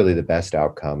 So that's really the best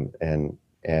outcome.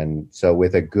 And so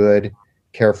with a good,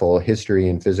 careful history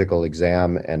and physical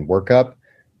exam and workup,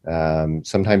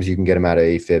 sometimes you can get them out of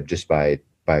AFib just by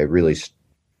really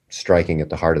striking at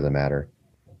the heart of the matter.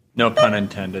 No pun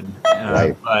intended.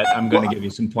 Right. But I'm going to give you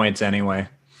some points anyway.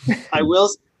 I will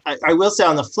say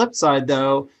on the flip side,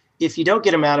 though, if you don't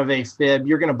get them out of AFib,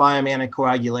 you're going to buy them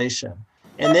anticoagulation.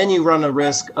 And then you run a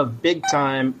risk of big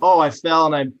time, I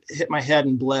fell and I hit my head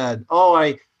and bled.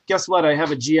 Guess what? I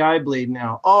have a GI bleed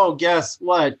now. Guess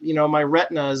what? My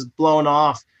retina is blown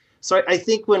off. So I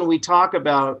think when we talk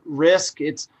about risk,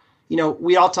 it's,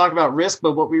 we all talk about risk,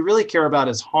 but what we really care about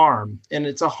is harm. And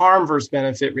it's a harm versus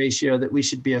benefit ratio that we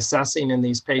should be assessing in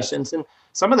these patients. And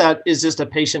some of that is just a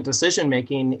patient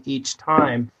decision-making each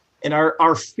time. And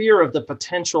our fear of the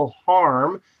potential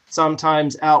harm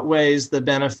sometimes outweighs the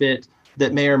benefit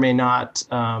that may or may not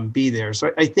be there.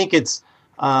 So I think it's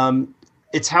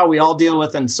how we all deal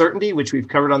with uncertainty, which we've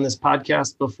covered on this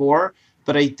podcast before.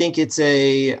 But I think it's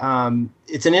an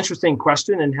interesting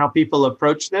question in how people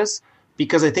approach this,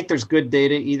 because I think there's good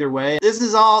data either way. This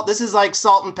is like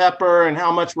salt and pepper and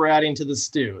how much we're adding to the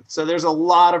stew. So there's a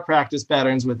lot of practice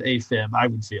patterns with AFib, I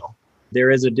would feel.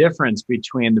 There is a difference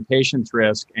between the patient's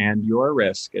risk and your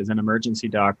risk as an emergency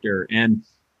doctor. And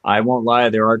I won't lie,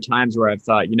 there are times where I've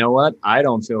thought, you know what, I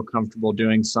don't feel comfortable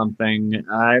doing something.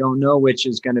 I don't know which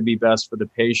is going to be best for the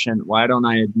patient. Why don't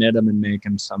I admit them and make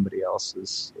them somebody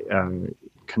else's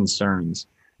concerns?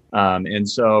 And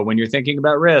so when you're thinking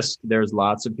about risk, there's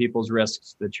lots of people's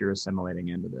risks that you're assimilating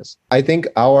into this. I think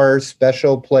our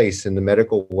special place in the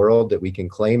medical world that we can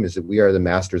claim is that we are the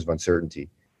masters of uncertainty.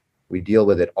 We deal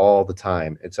with it all the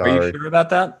time. Are you sure about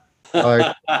that?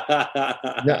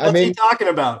 What's he talking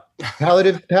about?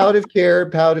 Palliative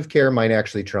care might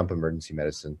actually trump emergency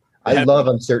medicine. I love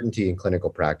uncertainty in clinical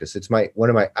practice. It's one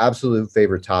of my absolute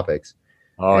favorite topics.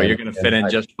 You're going to fit in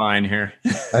just fine here.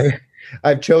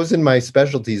 I've chosen my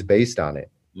specialties based on it.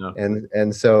 Yeah.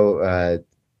 And so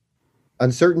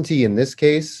uncertainty in this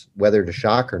case, whether to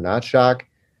shock or not shock,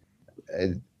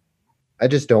 I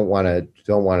just don't want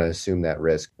to assume that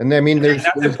risk. And I mean, that's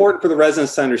important for the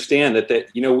residents to understand that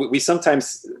we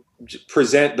sometimes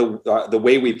present the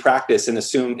way we practice and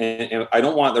assume, and I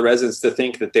don't want the residents to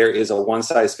think that there is a one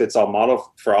size fits all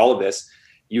model for all of this.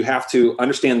 You have to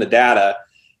understand the data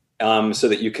so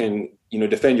that you can,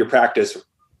 defend your practice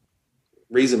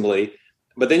reasonably.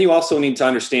 But then you also need to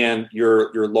understand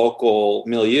your local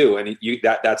milieu, and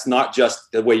that's not just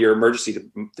the way your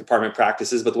emergency department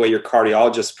practices, but the way your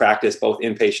cardiologists practice, both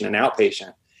inpatient and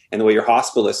outpatient, and the way your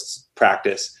hospitalists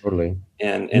practice. Totally.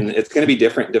 And it's going to be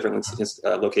different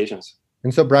locations.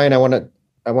 And so, Brian, I want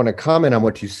to comment on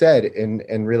what you said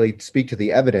and really speak to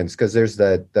the evidence, because there's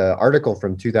the article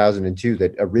from 2002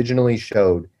 that originally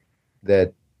showed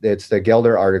that it's the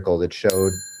Gelder article that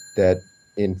showed that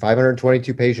in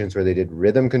 522 patients where they did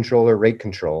rhythm control or rate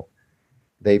control,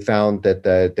 they found that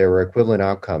there were equivalent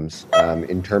outcomes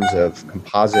in terms of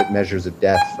composite measures of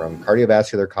death from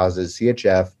cardiovascular causes,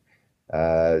 CHF,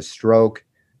 stroke,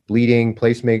 bleeding,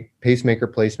 pacemaker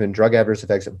placement, drug adverse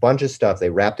effects, a bunch of stuff. They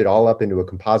wrapped it all up into a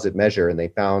composite measure, and they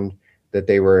found that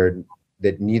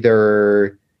that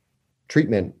neither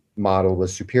treatment model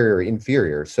was superior or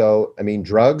inferior. So, I mean,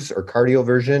 drugs or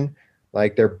cardioversion,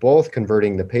 like, they're both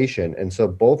converting the patient. And so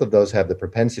both of those have the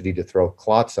propensity to throw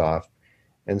clots off.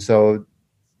 And so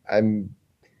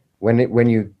when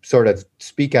you sort of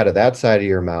speak out of that side of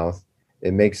your mouth,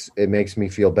 it makes me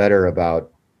feel better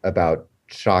about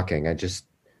shocking.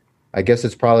 I guess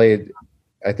it's probably,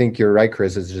 I think you're right,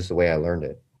 Chris. It's just the way I learned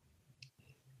it.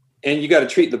 And you got to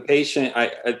treat the patient.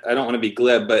 I don't want to be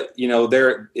glib, but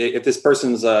if this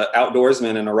person's an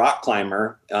outdoorsman and a rock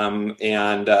climber,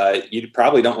 and you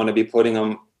probably don't want to be putting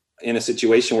them in a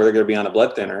situation where they're going to be on a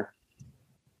blood thinner,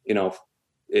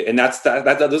 and that's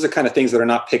those are kind of things that are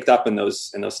not picked up in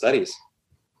those studies.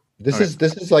 This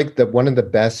is like one of the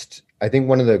best, I think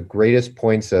one of the greatest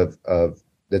points of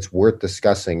that's worth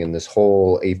discussing in this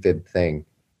whole AFib thing.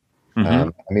 Mm-hmm.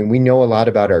 I mean, we know a lot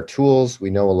about our tools. We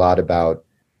know a lot about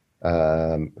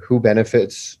who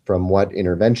benefits from what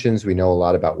interventions. We know a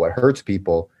lot about what hurts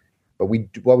people, but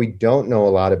what we don't know a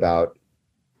lot about,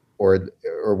 or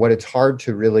what it's hard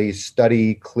to really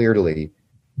study clearly,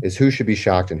 is who should be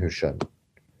shocked and who shouldn't.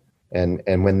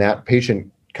 And when that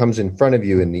patient comes in front of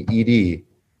you in the ED,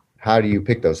 how do you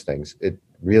pick those things? It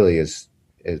really is.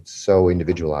 It's so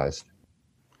individualized.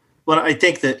 Well, I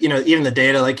think that, even the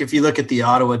data, like if you look at the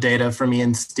Ottawa data from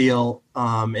Ian Steele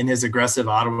in his aggressive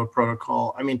Ottawa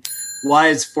protocol, I mean, why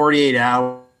is 48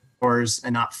 hours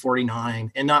and not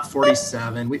 49 and not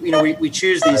 47? We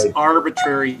choose these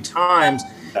arbitrary times,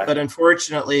 but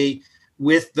unfortunately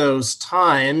with those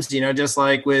times, just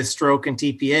like with stroke and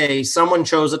TPA, someone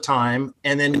chose a time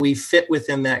and then we fit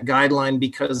within that guideline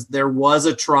because there was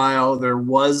a trial, there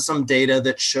was some data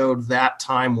that showed that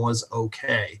time was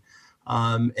okay.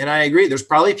 And I agree, there's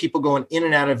probably people going in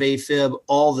and out of AFib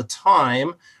all the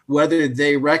time. Whether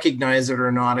they recognize it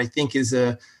or not, I think is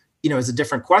a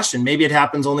different question. Maybe it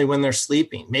happens only when they're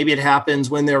sleeping. Maybe it happens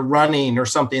when they're running or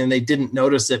something and they didn't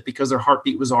notice it because their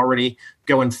heartbeat was already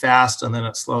going fast and then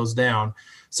it slows down.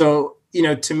 So,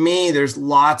 to me, there's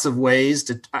lots of ways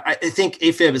I think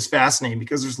AFib is fascinating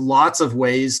because there's lots of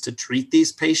ways to treat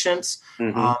these patients.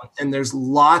 Mm-hmm. And there's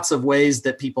lots of ways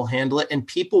that people handle it, and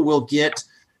people will get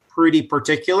pretty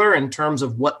particular in terms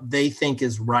of what they think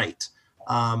is right.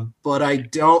 But I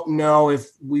don't know if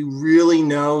we really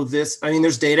know this. I mean,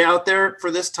 there's data out there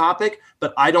for this topic,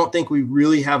 but I don't think we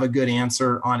really have a good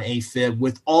answer on AFib.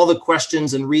 With all the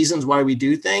questions and reasons why we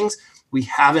do things, we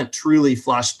haven't truly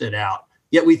flushed it out.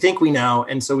 Yet we think we know,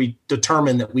 and so we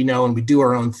determine that we know and we do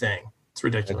our own thing. It's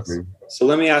ridiculous. So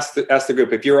let me ask the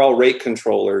group, if you're all rate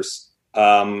controllers,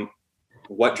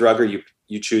 what drug are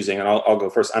you choosing? And I'll go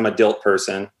first. I'm a DILT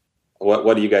person.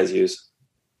 What do you guys use?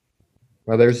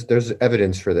 Well, there's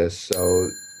evidence for this. So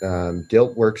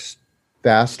DILT works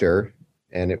faster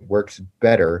and it works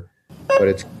better, but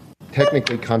it's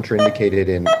technically contraindicated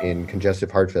in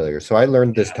congestive heart failure. So I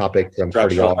learned this topic from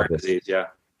cardiologists,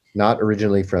 not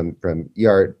originally from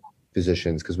ER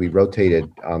physicians, because we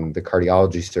rotated the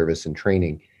cardiology service and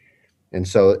training. And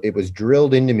so it was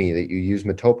drilled into me that you use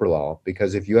metoprolol,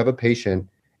 because if you have a patient,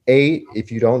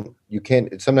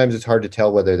 sometimes it's hard to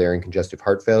tell whether they're in congestive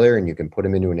heart failure, and you can put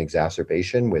them into an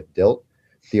exacerbation with DILT.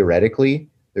 Theoretically,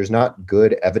 there's not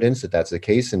good evidence that that's the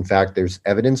case. In fact, there's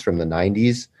evidence from the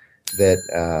 90s that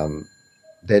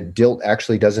DILT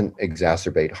actually doesn't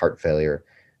exacerbate heart failure.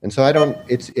 And so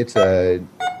it's a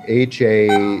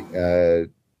AHA,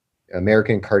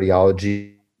 American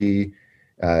Cardiology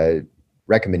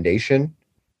recommendation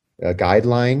a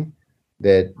guideline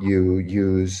that you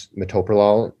use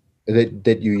metoprolol,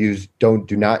 that you use do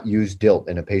not use DILT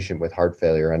in a patient with heart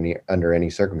failure under any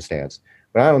circumstance.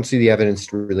 But I don't see the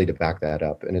evidence really to back that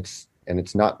up, and it's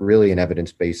not really an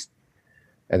evidence-based.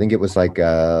 I think it was like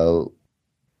a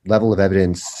level of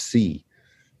evidence C,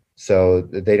 so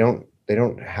they don't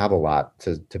have a lot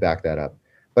to back that up.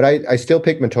 But I still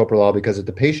pick metoprolol because if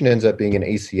the patient ends up being an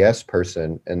ACS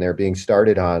person and they're being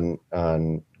started on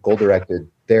goal-directed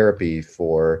therapy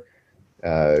for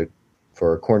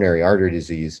coronary artery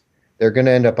disease, they're going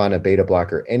to end up on a beta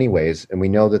blocker anyways, and we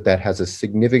know that has a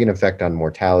significant effect on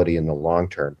mortality in the long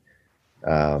term.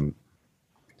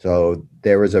 So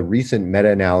there was a recent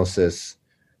meta-analysis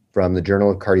from the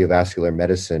Journal of Cardiovascular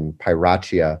Medicine,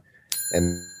 Pyrachia,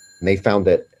 and they found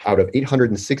that out of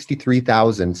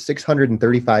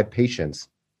 863,635 patients,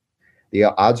 the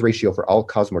odds ratio for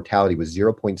all-cause mortality was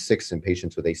 0.6 in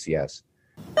patients with ACS.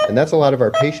 And that's a lot of our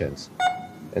patients.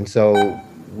 And so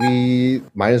we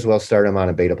might as well start them on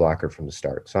a beta blocker from the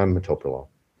start. So I'm metoprolol.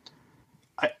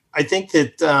 I think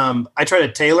that I try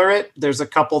to tailor it. There's a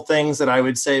couple things that I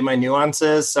would say my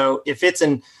nuances. So if it's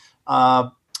an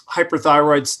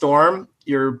hyperthyroid storm,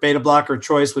 your beta blocker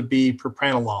choice would be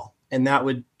propranolol, and that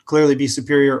would clearly be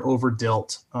superior over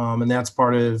DILT. And that's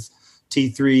part of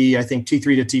T3, I think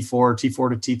T3 to T4,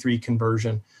 T4 to T3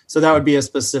 conversion. So that would be a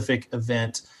specific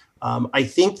event. I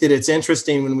think that it's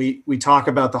interesting when we talk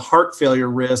about the heart failure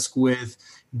risk with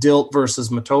DILT versus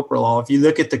metoprolol. If you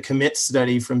look at the COMMIT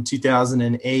study from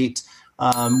 2008,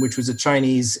 which was a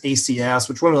Chinese ACS,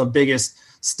 which was one of the biggest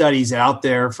studies out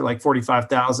there for like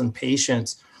 45,000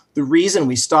 patients, the reason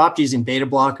we stopped using beta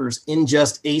blockers in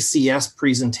just ACS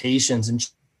presentations and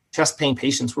chest pain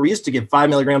patients, where we used to give 5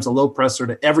 milligrams of low pressor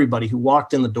to everybody who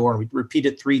walked in the door, and we'd repeat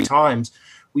it 3 times.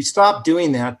 We stopped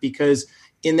doing that because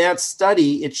in that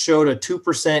study, it showed a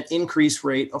 2% increase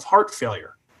rate of heart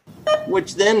failure,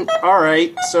 which then, all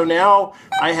right, so now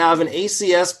I have an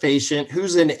ACS patient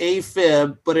who's an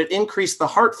AFib, but it increased the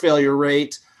heart failure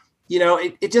rate. You know,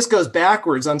 it just goes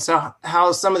backwards on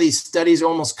how some of these studies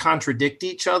almost contradict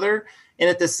each other. And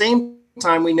at the same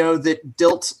time, we know that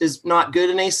DILT is not good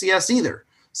in ACS either.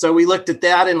 So we looked at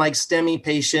that in like STEMI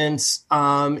patients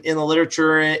in the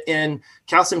literature, and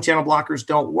calcium channel blockers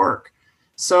don't work.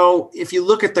 So if you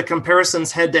look at the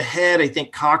comparisons head to head, I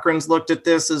think Cochrane's looked at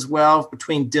this as well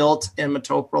between DILT and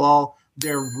metoprolol.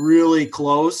 They're really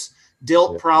close.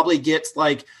 DILT probably gets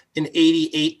like an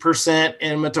 88%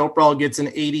 and metoprolol gets an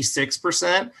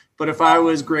 86%. But if I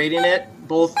was grading it,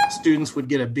 both students would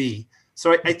get a B.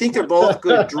 So I think they're both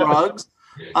good drugs.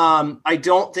 I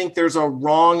don't think there's a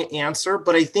wrong answer,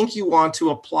 but I think you want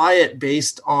to apply it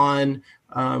based on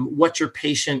what your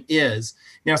patient is.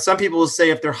 Now, some people will say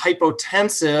if they're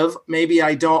hypotensive, maybe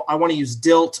I want to use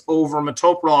DILT over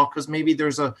metoprolol because maybe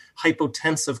there's a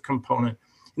hypotensive component.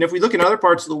 And if we look in other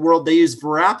parts of the world, they use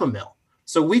verapamil.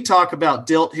 So we talk about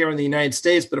DILT here in the United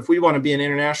States, but if we want to be an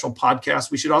international podcast,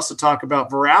 we should also talk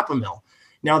about verapamil.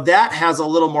 Now, that has a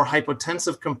little more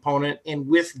hypotensive component, and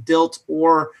with DILT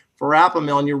or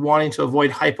verapamil, and you're wanting to avoid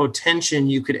hypotension,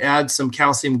 you could add some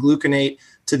calcium gluconate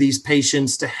to these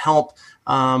patients to help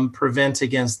prevent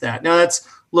against that. Now, that's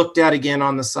looked at again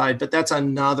on the side, but that's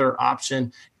another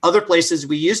option. Other places,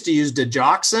 we used to use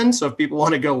digoxin. So if people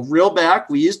want to go real back,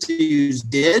 we used to use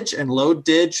DIG and low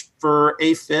DIG for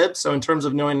AFib. So in terms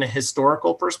of knowing the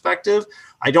historical perspective,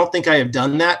 I don't think I have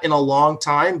done that in a long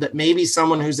time, but maybe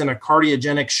someone who's in a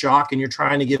cardiogenic shock and you're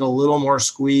trying to get a little more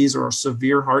squeeze or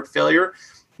severe heart failure,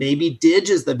 maybe DIG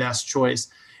is the best choice.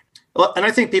 Well, and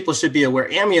I think people should be aware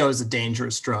amio is a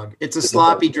dangerous drug. It's a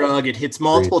sloppy drug. It hits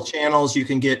multiple channels. You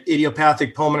can get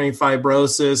idiopathic pulmonary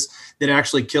fibrosis that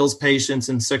actually kills patients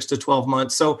in 6 to 12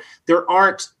 months. So there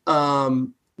aren't,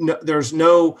 there's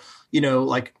no,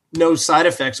 no side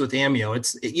effects with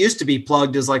amio. It used to be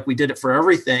plugged as like we did it for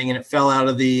everything, and it fell out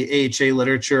of the AHA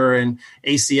literature and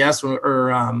ACS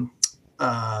or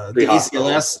the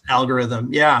ACLS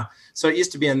algorithm. Yeah. So it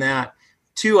used to be in that.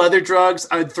 2 other drugs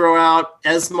I'd throw out,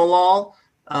 esmolol.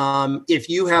 If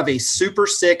you have a super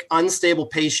sick, unstable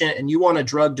patient and you want a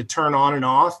drug to turn on and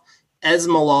off,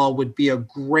 esmolol would be a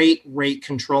great rate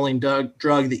controlling drug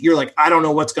that you're like, I don't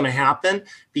know what's going to happen,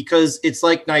 because it's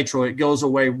like nitro. It goes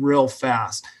away real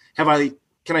fast. Can I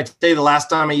tell you the last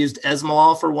time I used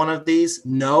esmolol for one of these?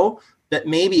 No, but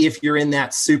maybe if you're in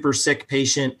that super sick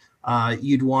patient,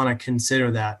 you'd want to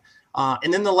consider that.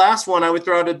 And then the last one I would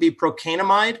throw out would be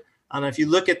procainamide. And if you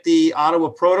look at the Ottawa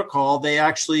Protocol, they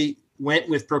actually went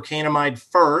with procainamide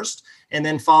first and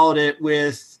then followed it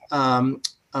with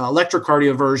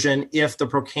electrocardioversion if the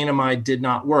procainamide did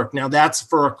not work. Now, that's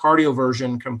for a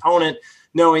cardioversion component.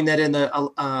 knowing that in the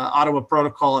Ottawa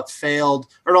protocol, it failed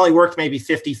or it only worked maybe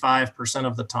 55%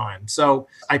 of the time. So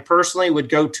I personally would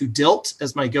go to DILT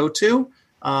as my go-to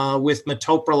with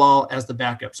metoprolol as the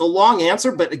backup. So long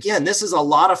answer, but again, this is a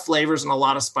lot of flavors and a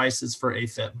lot of spices for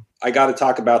AFib. I got to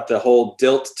talk about the whole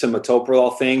DILT to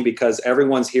metoprolol thing because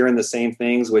everyone's hearing the same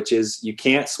things, which is you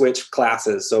can't switch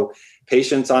classes. So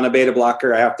patients on a beta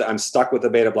blocker, I'm stuck with a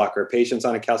beta blocker. Patients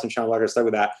on a calcium channel blocker, stuck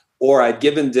with that. Or I'd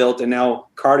given DILT, and now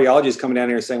cardiology is coming down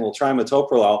here saying, well, try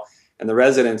metoprolol. And the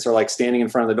residents are like standing in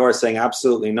front of the door saying,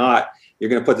 absolutely not.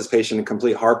 You're going to put this patient in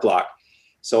complete heart block.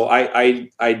 So I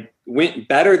went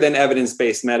better than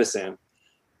evidence-based medicine.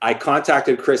 I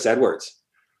contacted Chris Edwards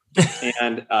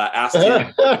and asked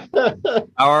him.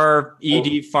 Our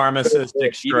ED pharmacist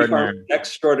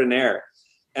extraordinaire.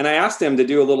 And I asked him to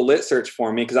do a little lit search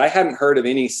for me because I hadn't heard of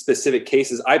any specific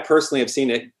cases. I personally have seen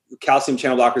it, calcium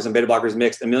channel blockers and beta blockers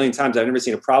mixed a million times. I've never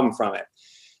seen a problem from it.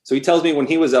 So he tells me when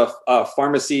he was a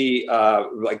pharmacy,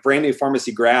 like brand new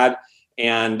pharmacy grad,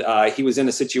 and he was in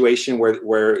a situation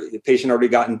where the patient already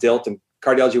gotten DILT and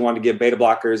cardiology wanted to give beta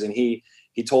blockers. And he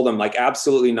told them like,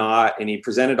 absolutely not. And he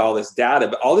presented all this data,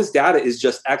 but all this data is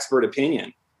just expert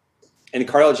opinion. And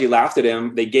cardiology laughed at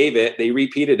him. They gave it, they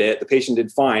repeated it. The patient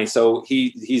did fine. So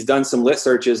he's done some lit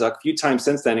searches a few times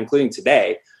since then, including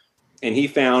today. And he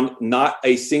found not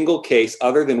a single case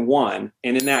other than one.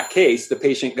 And in that case, the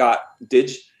patient got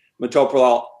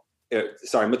metoprolol,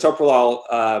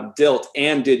 DILT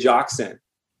and digoxin.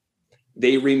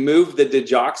 They removed the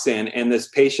digoxin, and this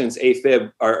patient's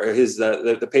AFib or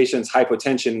the patient's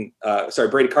hypotension,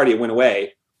 bradycardia went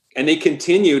away. And they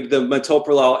continued the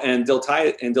metoprolol and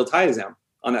diltiazem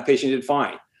on that patient, did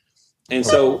fine. And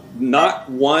so not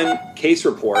one case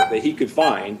report that he could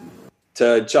find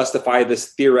to justify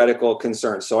this theoretical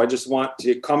concern. So I just want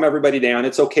to calm everybody down.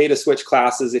 It's okay to switch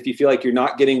classes. If you feel like you're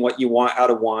not getting what you want out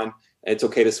of one, it's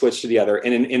okay to switch to the other.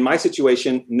 And in my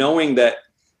situation, knowing that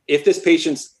if this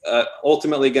patient's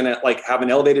ultimately going to like have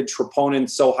an elevated troponin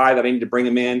so high that I need to bring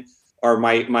him in, or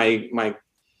my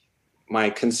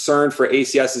concern for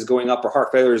ACS is going up or heart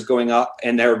failure is going up,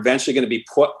 and they're eventually going to be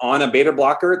put on a beta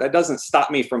blocker, that doesn't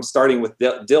stop me from starting with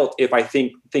DILT if I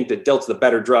think that DILT's the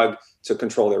better drug to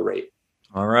control their rate.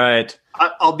 All right.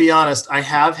 I'll be honest. I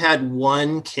have had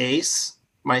one case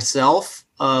myself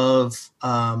of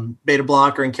beta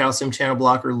blocker and calcium channel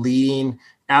blocker leading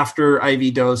after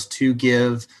IV dose to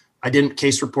give. I didn't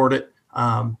case report it,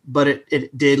 but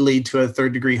it did lead to a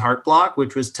 3rd degree heart block,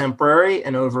 which was temporary,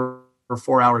 and over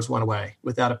 4 hours went away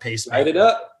without a pacemaker. Light it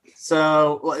up.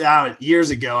 So years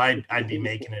ago, I'd be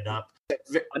making it up.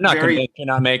 I'm not convinced you're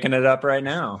not making it up right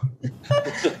now.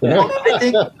 Well, I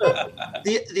think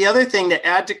the other thing to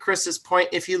add to Chris's point,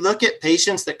 if you look at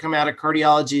patients that come out of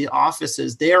cardiology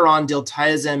offices, they are on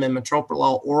diltiazem and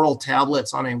metoprolol oral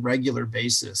tablets on a regular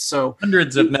basis. So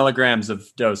hundreds of milligrams of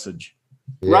dosage.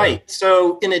 Yeah. Right.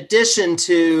 So in addition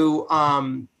to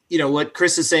what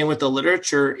Chris is saying with the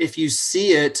literature, if you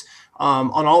see it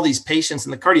on all these patients,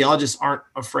 and the cardiologists aren't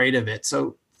afraid of it,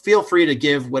 so feel free to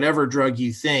give whatever drug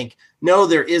you think. No,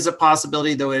 there is a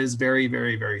possibility, though it is very,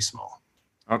 very, very small.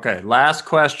 Okay, last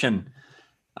question.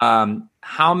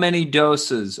 How many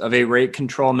doses of a rate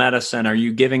control medicine are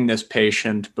you giving this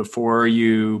patient before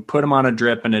you put them on a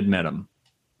drip and admit them?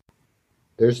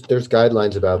 There's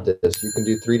guidelines about this. You can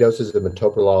do 3 doses of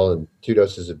metoprolol and 2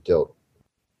 doses of DILT.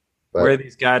 But where are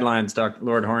these guidelines, Dr.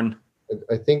 Lord-Horn?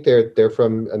 I think they're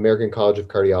from American College of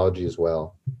Cardiology as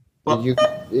well.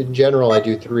 In general, I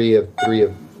do 3 of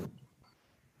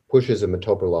pushes of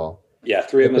metoprolol. Yeah,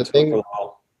 3 of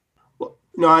metoprolol.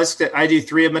 No, I do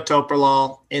 3 of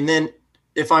metoprolol, and then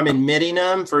if I'm admitting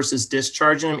them versus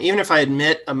discharging them, even if I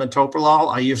admit a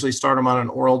metoprolol, I usually start them on an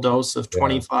oral dose of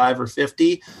 25 or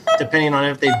 50, depending on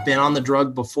if they've been on the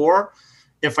drug before.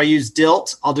 If I use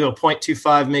DILT, I'll do a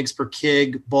 0.25 mg per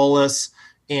kg bolus,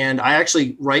 and I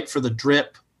actually write for the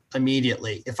drip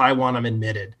immediately if I want them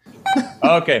admitted.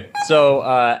 Okay, so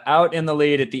out in the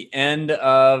lead at the end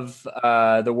of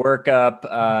the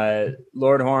workup,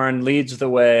 Lord-Horn leads the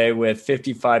way with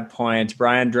 55 points.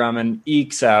 Brian Drummond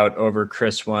ekes out over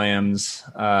Chris Williams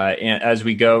as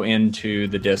we go into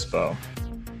the dispo.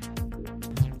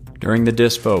 During the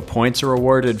dispo, points are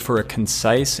awarded for a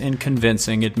concise and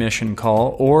convincing admission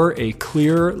call or a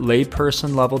clear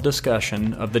layperson-level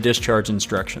discussion of the discharge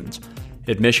instructions.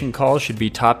 Admission calls should be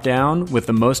top down with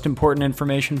the most important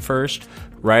information first,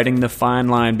 riding the fine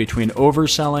line between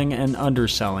overselling and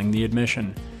underselling the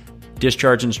admission.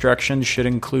 Discharge instructions should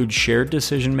include shared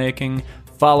decision-making,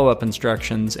 follow-up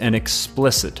instructions, and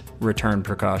explicit return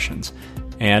precautions.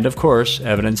 And of course,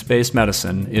 evidence-based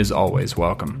medicine is always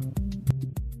welcome.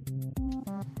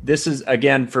 This is,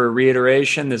 again, for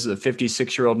reiteration, this is a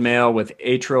 56-year-old male with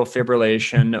atrial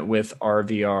fibrillation with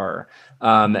RVR.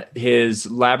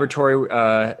 His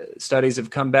laboratory studies have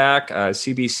come back.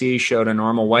 CBC showed a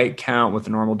normal white count with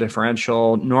a normal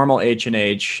differential, normal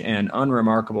H&H, and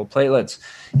unremarkable platelets.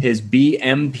 His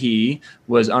BMP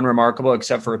was unremarkable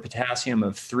except for a potassium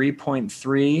of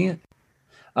 3.3.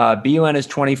 BUN is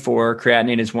 24,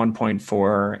 creatinine is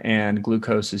 1.4, and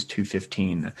glucose is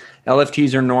 215.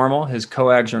 LFTs are normal. His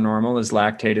coags are normal. His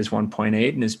lactate is 1.8,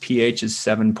 and his pH is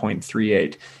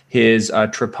 7.38. His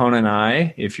troponin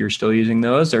I, if you're still using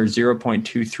those, are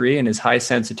 0.23, and his high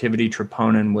sensitivity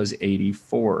troponin was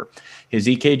 84. His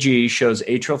EKG shows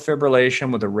atrial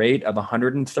fibrillation with a rate of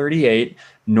 138,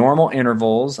 normal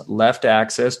intervals, left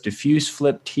axis, diffuse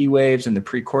flip T waves in the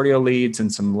precordial leads,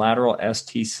 and some lateral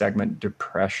ST segment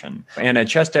depression. And a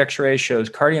chest x-ray shows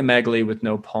cardiomegaly with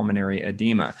no pulmonary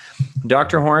edema.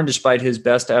 Dr. Horn, despite his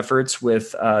best efforts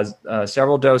with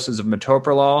several doses of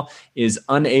metoprolol, is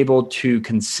unable to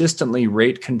consistently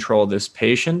rate control this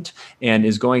patient and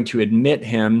is going to admit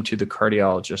him to the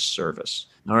cardiologist service.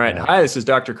 All right. Hi, this is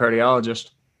Dr.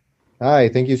 Cardiologist. Hi,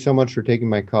 thank you so much for taking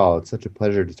my call. It's such a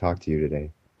pleasure to talk to you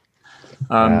today.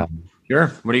 Sure.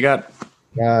 What do you got?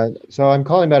 So I'm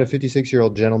calling about a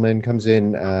 56-year-old gentleman, comes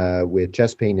in with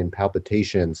chest pain and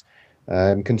palpitations.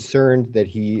 I'm concerned that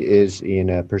he is in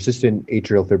a persistent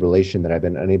atrial fibrillation that I've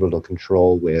been unable to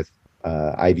control with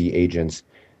IV agents.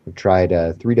 I've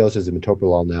tried 3 doses of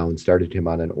metoprolol now and started him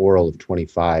on an oral of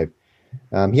 25.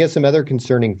 He has some other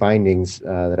concerning findings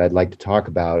that I'd like to talk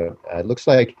about. It looks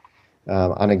like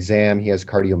on exam he has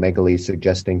cardiomegaly,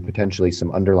 suggesting potentially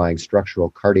some underlying structural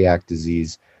cardiac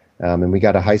disease. And we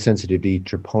got a high sensitivity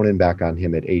troponin back on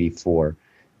him at 84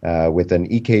 with an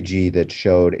EKG that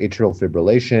showed atrial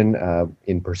fibrillation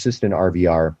in persistent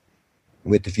RVR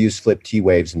with diffuse flip T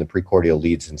waves in the precordial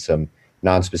leads and some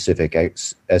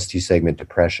nonspecific ST segment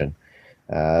depression.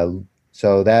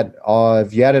 So that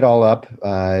if you add it all up,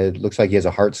 it looks like he has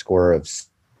a heart score of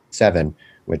 7,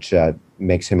 which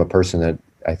makes him a person that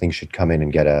I think should come in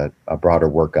and get a broader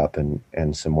workup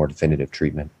and some more definitive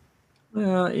treatment.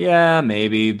 Well, yeah,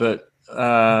 maybe. But,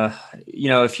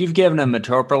 if you've given him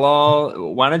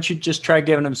metoprolol, why don't you just try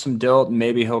giving him some DILT and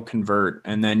maybe he'll convert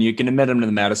and then you can admit him to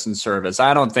the medicine service.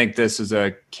 I don't think this is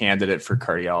a candidate for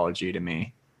cardiology to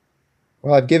me.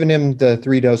 Well, I've given him the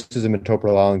 3 doses of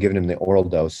metoprolol and given him the oral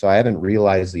dose, so I haven't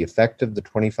realized the effect of the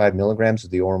 25 milligrams of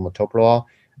the oral metoprolol.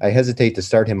 I hesitate to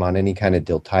start him on any kind of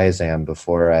diltiazem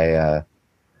before I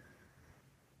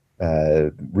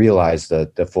realize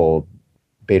the full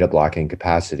beta blocking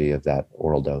capacity of that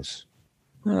oral dose.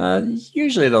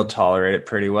 Usually they'll tolerate it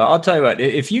pretty well. I'll tell you what,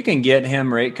 if you can get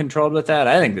him rate controlled with that,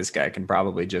 I think this guy can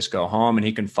probably just go home and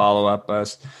he can follow up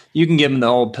us. You can give him the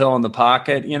old pill in the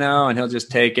pocket, and he'll just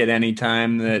take it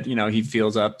anytime that, he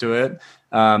feels up to it.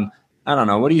 I don't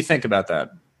know. What do you think about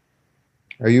that?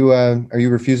 Are you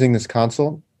refusing this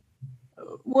consult?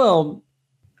 Well,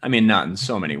 I mean, not in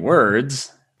so many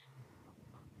words.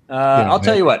 I'll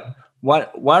tell you what.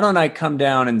 Why don't I come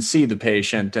down and see the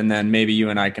patient and then maybe you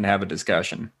and I can have a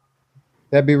discussion?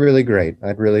 That'd be really great.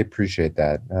 I'd really appreciate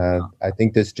that. I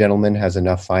think this gentleman has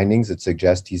enough findings that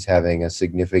suggest he's having a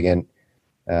significant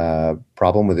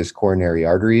problem with his coronary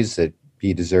arteries, that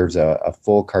he deserves a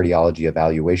full cardiology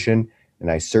evaluation.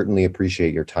 And I certainly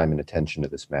appreciate your time and attention to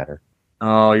this matter.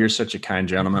 Oh, you're such a kind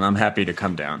gentleman. I'm happy to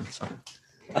come down. So.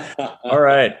 All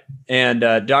right. And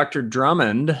Dr.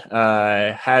 Drummond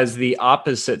has the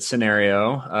opposite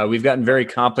scenario. We've gotten very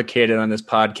complicated on this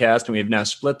podcast, and we've now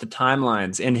split the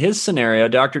timelines. In his scenario,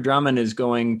 Dr. Drummond is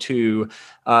going to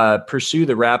pursue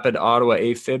the rapid Ottawa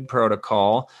AFib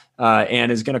protocol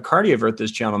and is going to cardiovert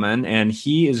this gentleman, and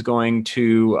he is going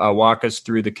to walk us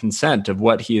through the consent of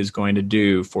what he is going to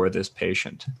do for this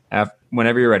patient.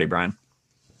 Whenever you're ready, Brian.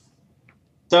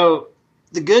 So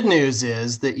the good news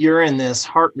is that you're in this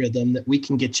heart rhythm that we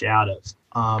can get you out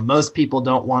of. Most people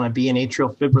don't want to be in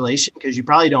atrial fibrillation because you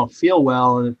probably don't feel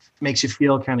well and it makes you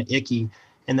feel kind of icky.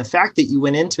 And the fact that you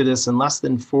went into this in less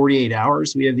than 48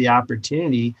 hours, we have the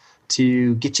opportunity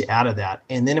to get you out of that.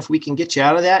 And then if we can get you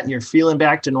out of that and you're feeling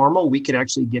back to normal, we could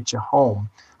actually get you home.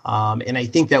 And I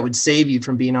think that would save you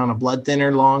from being on a blood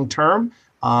thinner long term,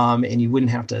 and you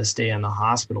wouldn't have to stay in the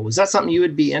hospital. Was that something you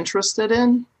would be interested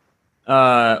in?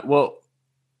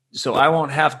 So I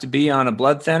won't have to be on a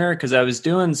blood thinner, because I was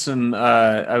doing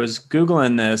I was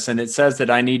Googling this and it says that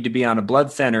I need to be on a blood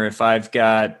thinner if I've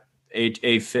got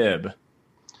AFib.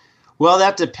 Well,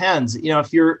 that depends. If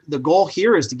the goal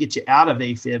here is to get you out of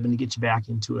AFib and to get you back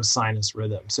into a sinus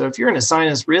rhythm. So if you're in a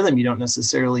sinus rhythm, you don't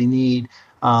necessarily need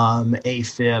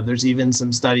AFib. There's even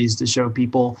some studies to show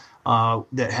people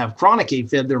that have chronic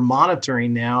AFib, they're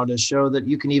monitoring now to show that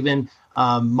you can even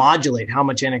modulate how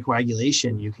much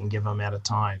anticoagulation you can give them at a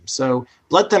time. So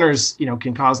blood thinners,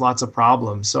 can cause lots of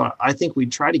problems. So I think we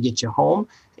try to get you home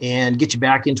and get you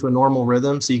back into a normal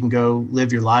rhythm so you can go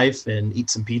live your life and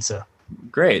eat some pizza.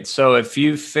 Great. So if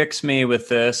you fix me with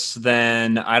this,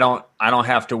 then I don't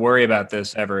have to worry about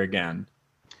this ever again.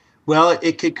 Well,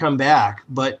 it could come back,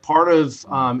 but part of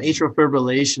atrial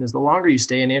fibrillation is the longer you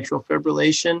stay in atrial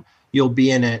fibrillation, you'll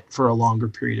be in it for a longer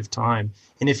period of time.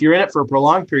 And if you're in it for a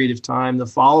prolonged period of time, the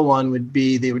follow-on would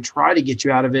be they would try to get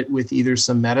you out of it with either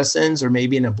some medicines or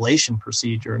maybe an ablation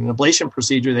procedure. An ablation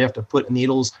procedure, they have to put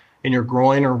needles in your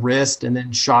groin or wrist and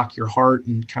then shock your heart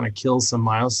and kind of kill some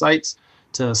myocytes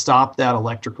to stop that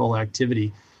electrical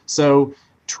activity. So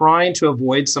trying to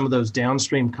avoid some of those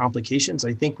downstream complications,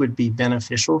 I think would be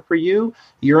beneficial for you.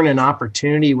 You're in an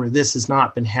opportunity where this has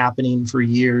not been happening for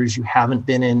years. You haven't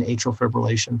been in atrial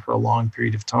fibrillation for a long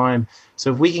period of time.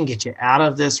 So if we can get you out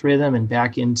of this rhythm and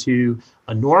back into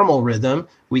a normal rhythm,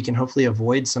 we can hopefully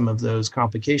avoid some of those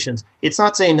complications. It's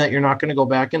not saying that you're not going to go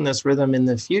back in this rhythm in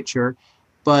the future,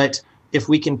 but if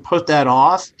we can put that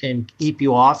off and keep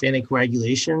you off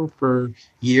anticoagulation for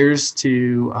years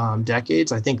to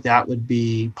decades, I think that would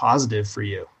be positive for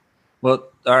you. Well,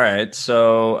 all right.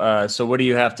 So what do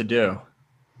you have to do?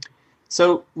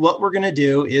 So what we're going to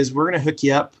do is we're going to hook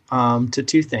you up to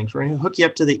two things. We're going to hook you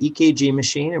up to the EKG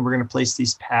machine, and we're going to place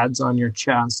these pads on your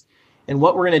chest. And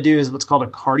what we're going to do is what's called a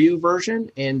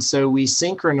cardioversion. And so we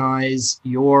synchronize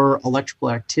your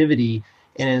electrical activity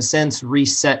and, in a sense,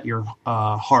 reset your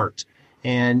heart.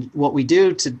 And what we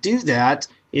do to do that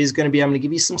is going to be, I'm going to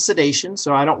give you some sedation.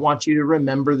 So I don't want you to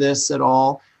remember this at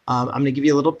all. I'm going to give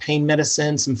you a little pain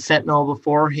medicine, some fentanyl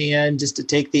beforehand, just to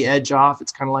take the edge off.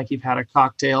 It's kind of like you've had a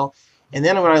cocktail. And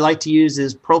then what I like to use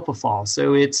is propofol.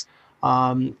 So it's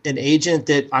an agent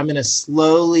that I'm going to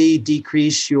slowly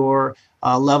decrease your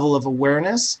level of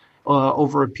awareness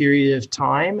over a period of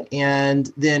time.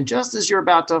 And then just as you're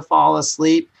about to fall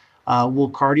asleep, we'll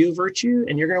cardiovert you,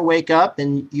 and you're going to wake up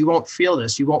and you won't feel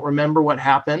this. You won't remember what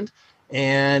happened.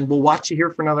 And we'll watch you here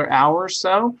for another hour or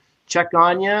so, check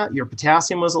on you. Your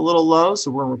potassium was a little low,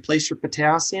 so we're going to replace your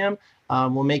potassium.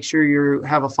 We'll make sure you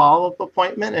have a follow-up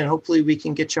appointment, and hopefully we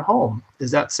can get you home.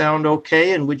 Does that sound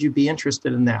okay? And would you be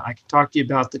interested in that? I can talk to you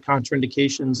about the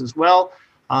contraindications as well,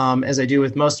 as I do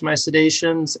with most of my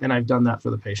sedations, and I've done that for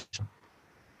the patient.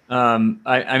 I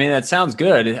mean, that sounds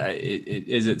good.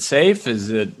 Is it safe? Are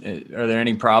there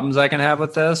any problems I can have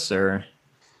with this, or?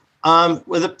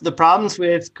 Well, the problems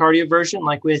with cardioversion,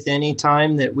 like with any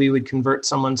time that we would convert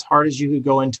someone's heart, is you could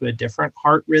go into a different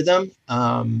heart rhythm.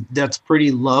 That's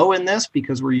pretty low in this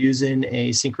because we're using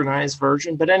a synchronized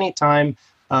version. But anytime,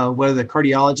 whether the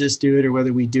cardiologists do it or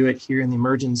whether we do it here in the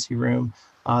emergency room,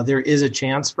 there is a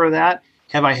chance for that.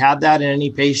 Have I had that in any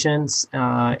patients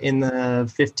in the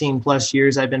 15 plus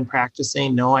years I've been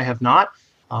practicing? No, I have not.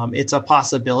 It's a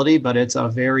possibility, but it's a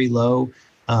very low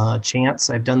chance.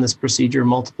 I've done this procedure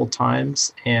multiple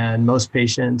times, and most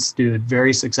patients do it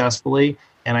very successfully,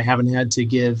 and I haven't had to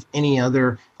give any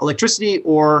other electricity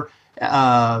or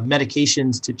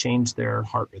medications to change their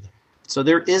heart rhythm. So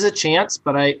there is a chance,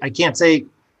 but I can't say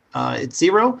it's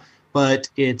zero, but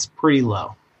it's pretty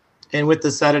low. And with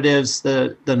the sedatives,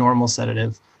 the normal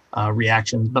sedative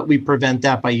reactions, but we prevent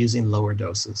that by using lower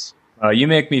doses. You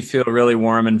make me feel really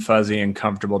warm and fuzzy and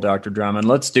comfortable, Dr. Drummond.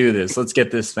 Let's do this. Let's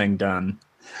get this thing done.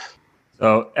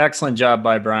 So excellent job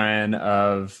by Brian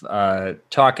of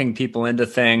talking people into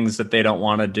things that they don't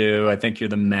want to do. I think you're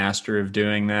the master of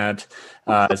doing that.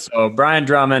 So Brian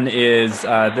Drummond is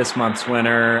this month's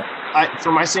winner.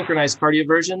 For my synchronized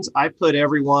cardioversions, I put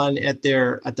everyone at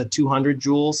the 200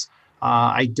 joules.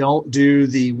 I don't do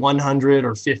the 100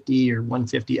 or 50 or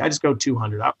 150. I just go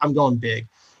 200. I'm going big.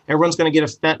 Everyone's going to get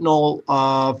a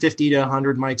fentanyl, 50 to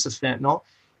 100 mics of fentanyl.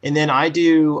 And then I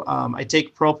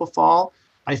take propofol.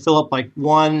 I fill up like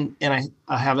one, and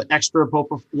I have an extra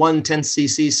propofol, 1 10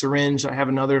 cc syringe. I have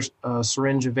another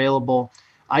syringe available.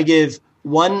 I give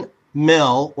 1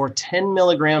 mil or 10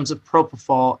 milligrams of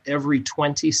propofol every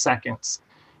 20 seconds.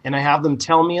 And I have them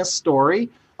tell me a story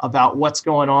about what's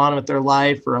going on with their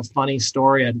life or a funny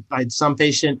story. I had some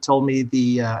patient told me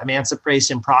the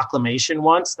Emancipation Proclamation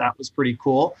once. That was pretty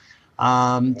cool.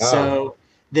 Wow. So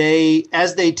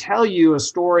as they tell you a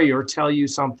story or tell you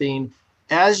something,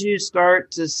 as you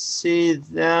start to see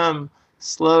them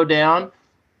slow down,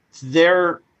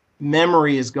 their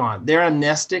memory is gone. They're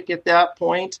amnestic at that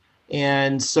point,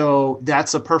 And so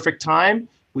that's a perfect time.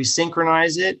 We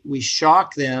synchronize it, we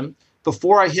shock them.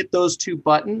 Before I hit those two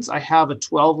buttons, I have a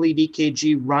 12 lead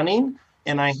EKG running,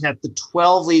 and I have the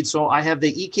 12 lead. So I have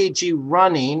the EKG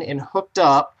running and hooked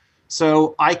up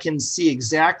so I can see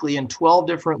exactly in 12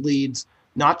 different leads,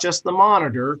 not just the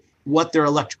monitor, what their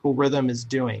electrical rhythm is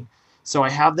doing. So I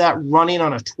have that running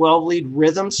on a 12 lead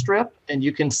rhythm strip, and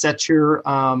you can set your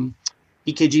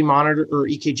EKG monitor or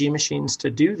EKG machines to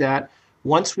do that.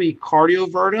 Once we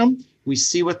cardiovert them, we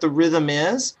see what the rhythm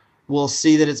is. We'll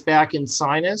see that it's back in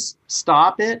sinus,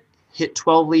 stop it, hit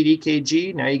 12 lead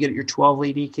EKG. Now you get your 12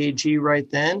 lead EKG right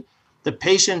then. The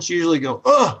patients usually go,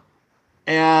 ugh,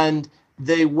 and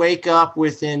they wake up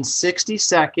within 60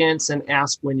 seconds and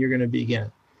ask when you're going to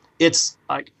begin. It's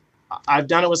like, I've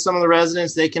done it with some of the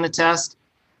residents. They can attest.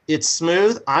 It's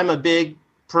smooth. I'm a big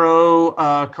pro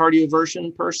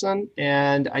cardioversion person,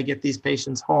 and I get these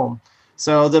patients home.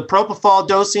 So the propofol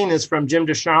dosing is from Jim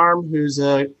Ducharme, who's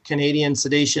a Canadian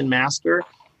sedation master.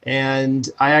 And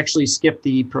I actually skipped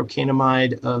the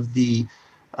procainamide of the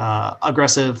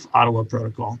aggressive Ottawa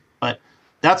protocol. But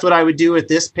that's what I would do with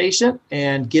this patient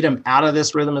and get him out of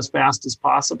this rhythm as fast as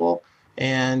possible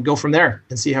and go from there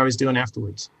and see how he's doing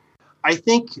afterwards. I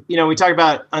think, we talk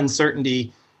about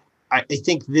uncertainty. I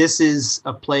think this is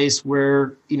a place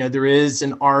where, there is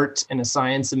an art and a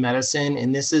science of medicine.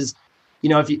 And this is,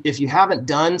 if you haven't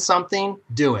done something,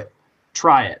 do it,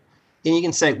 try it. And you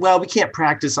can say, well, we can't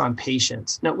practice on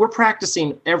patients. No, we're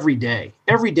practicing every day.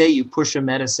 Every day you push a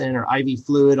medicine or IV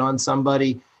fluid on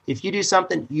somebody. If you do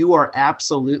something, you are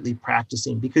absolutely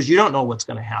practicing because you don't know what's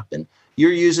going to happen.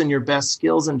 You're using your best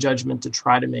skills and judgment to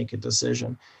try to make a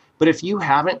decision. But if you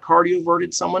haven't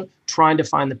cardioverted someone, trying to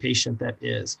find the patient that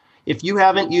is. If you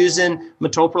haven't using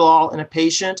metoprolol in a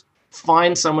patient,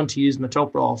 find someone to use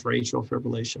metoprolol for atrial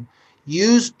fibrillation.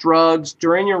 Use drugs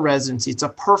during your residency. It's a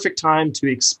perfect time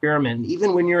to experiment.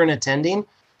 Even when you're an attending,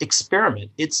 experiment.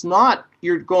 It's not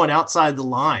you're going outside the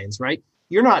lines, right?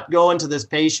 You're not going to this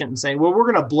patient and saying, well,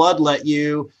 we're going to bloodlet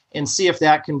you and see if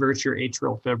that converts your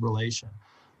atrial fibrillation.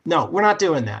 No, we're not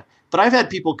doing that. But I've had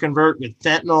people convert with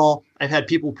fentanyl. I've had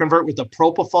people convert with a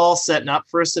propofol setting up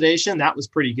for a sedation. That was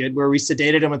pretty good, where we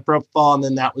sedated them with propofol, and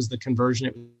then that was the conversion.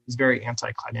 It was very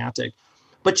anticlimactic.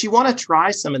 But you want to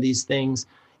try some of these things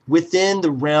within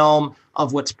the realm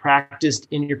of what's practiced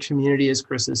in your community, as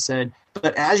Chris has said.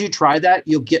 But as you try that,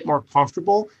 you'll get more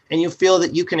comfortable and you'll feel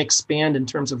that you can expand in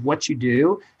terms of what you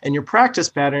do and your practice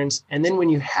patterns. And then when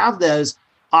you have those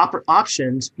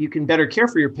options, you can better care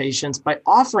for your patients by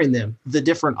offering them the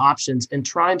different options and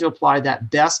trying to apply that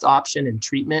best option in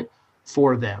treatment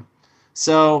for them.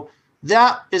 So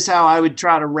that is how I would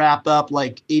try to wrap up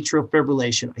like atrial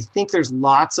fibrillation. I think there's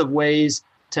lots of ways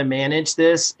to manage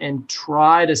this and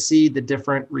try to see the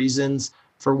different reasons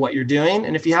for what you're doing.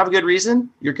 And if you have a good reason,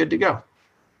 you're good to go.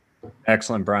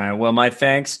 Excellent, Brian. Well, my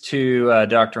thanks to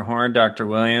Dr. Horn, Dr.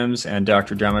 Williams, and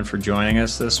Dr. Drummond for joining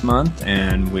us this month,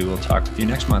 and we will talk with you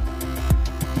next month.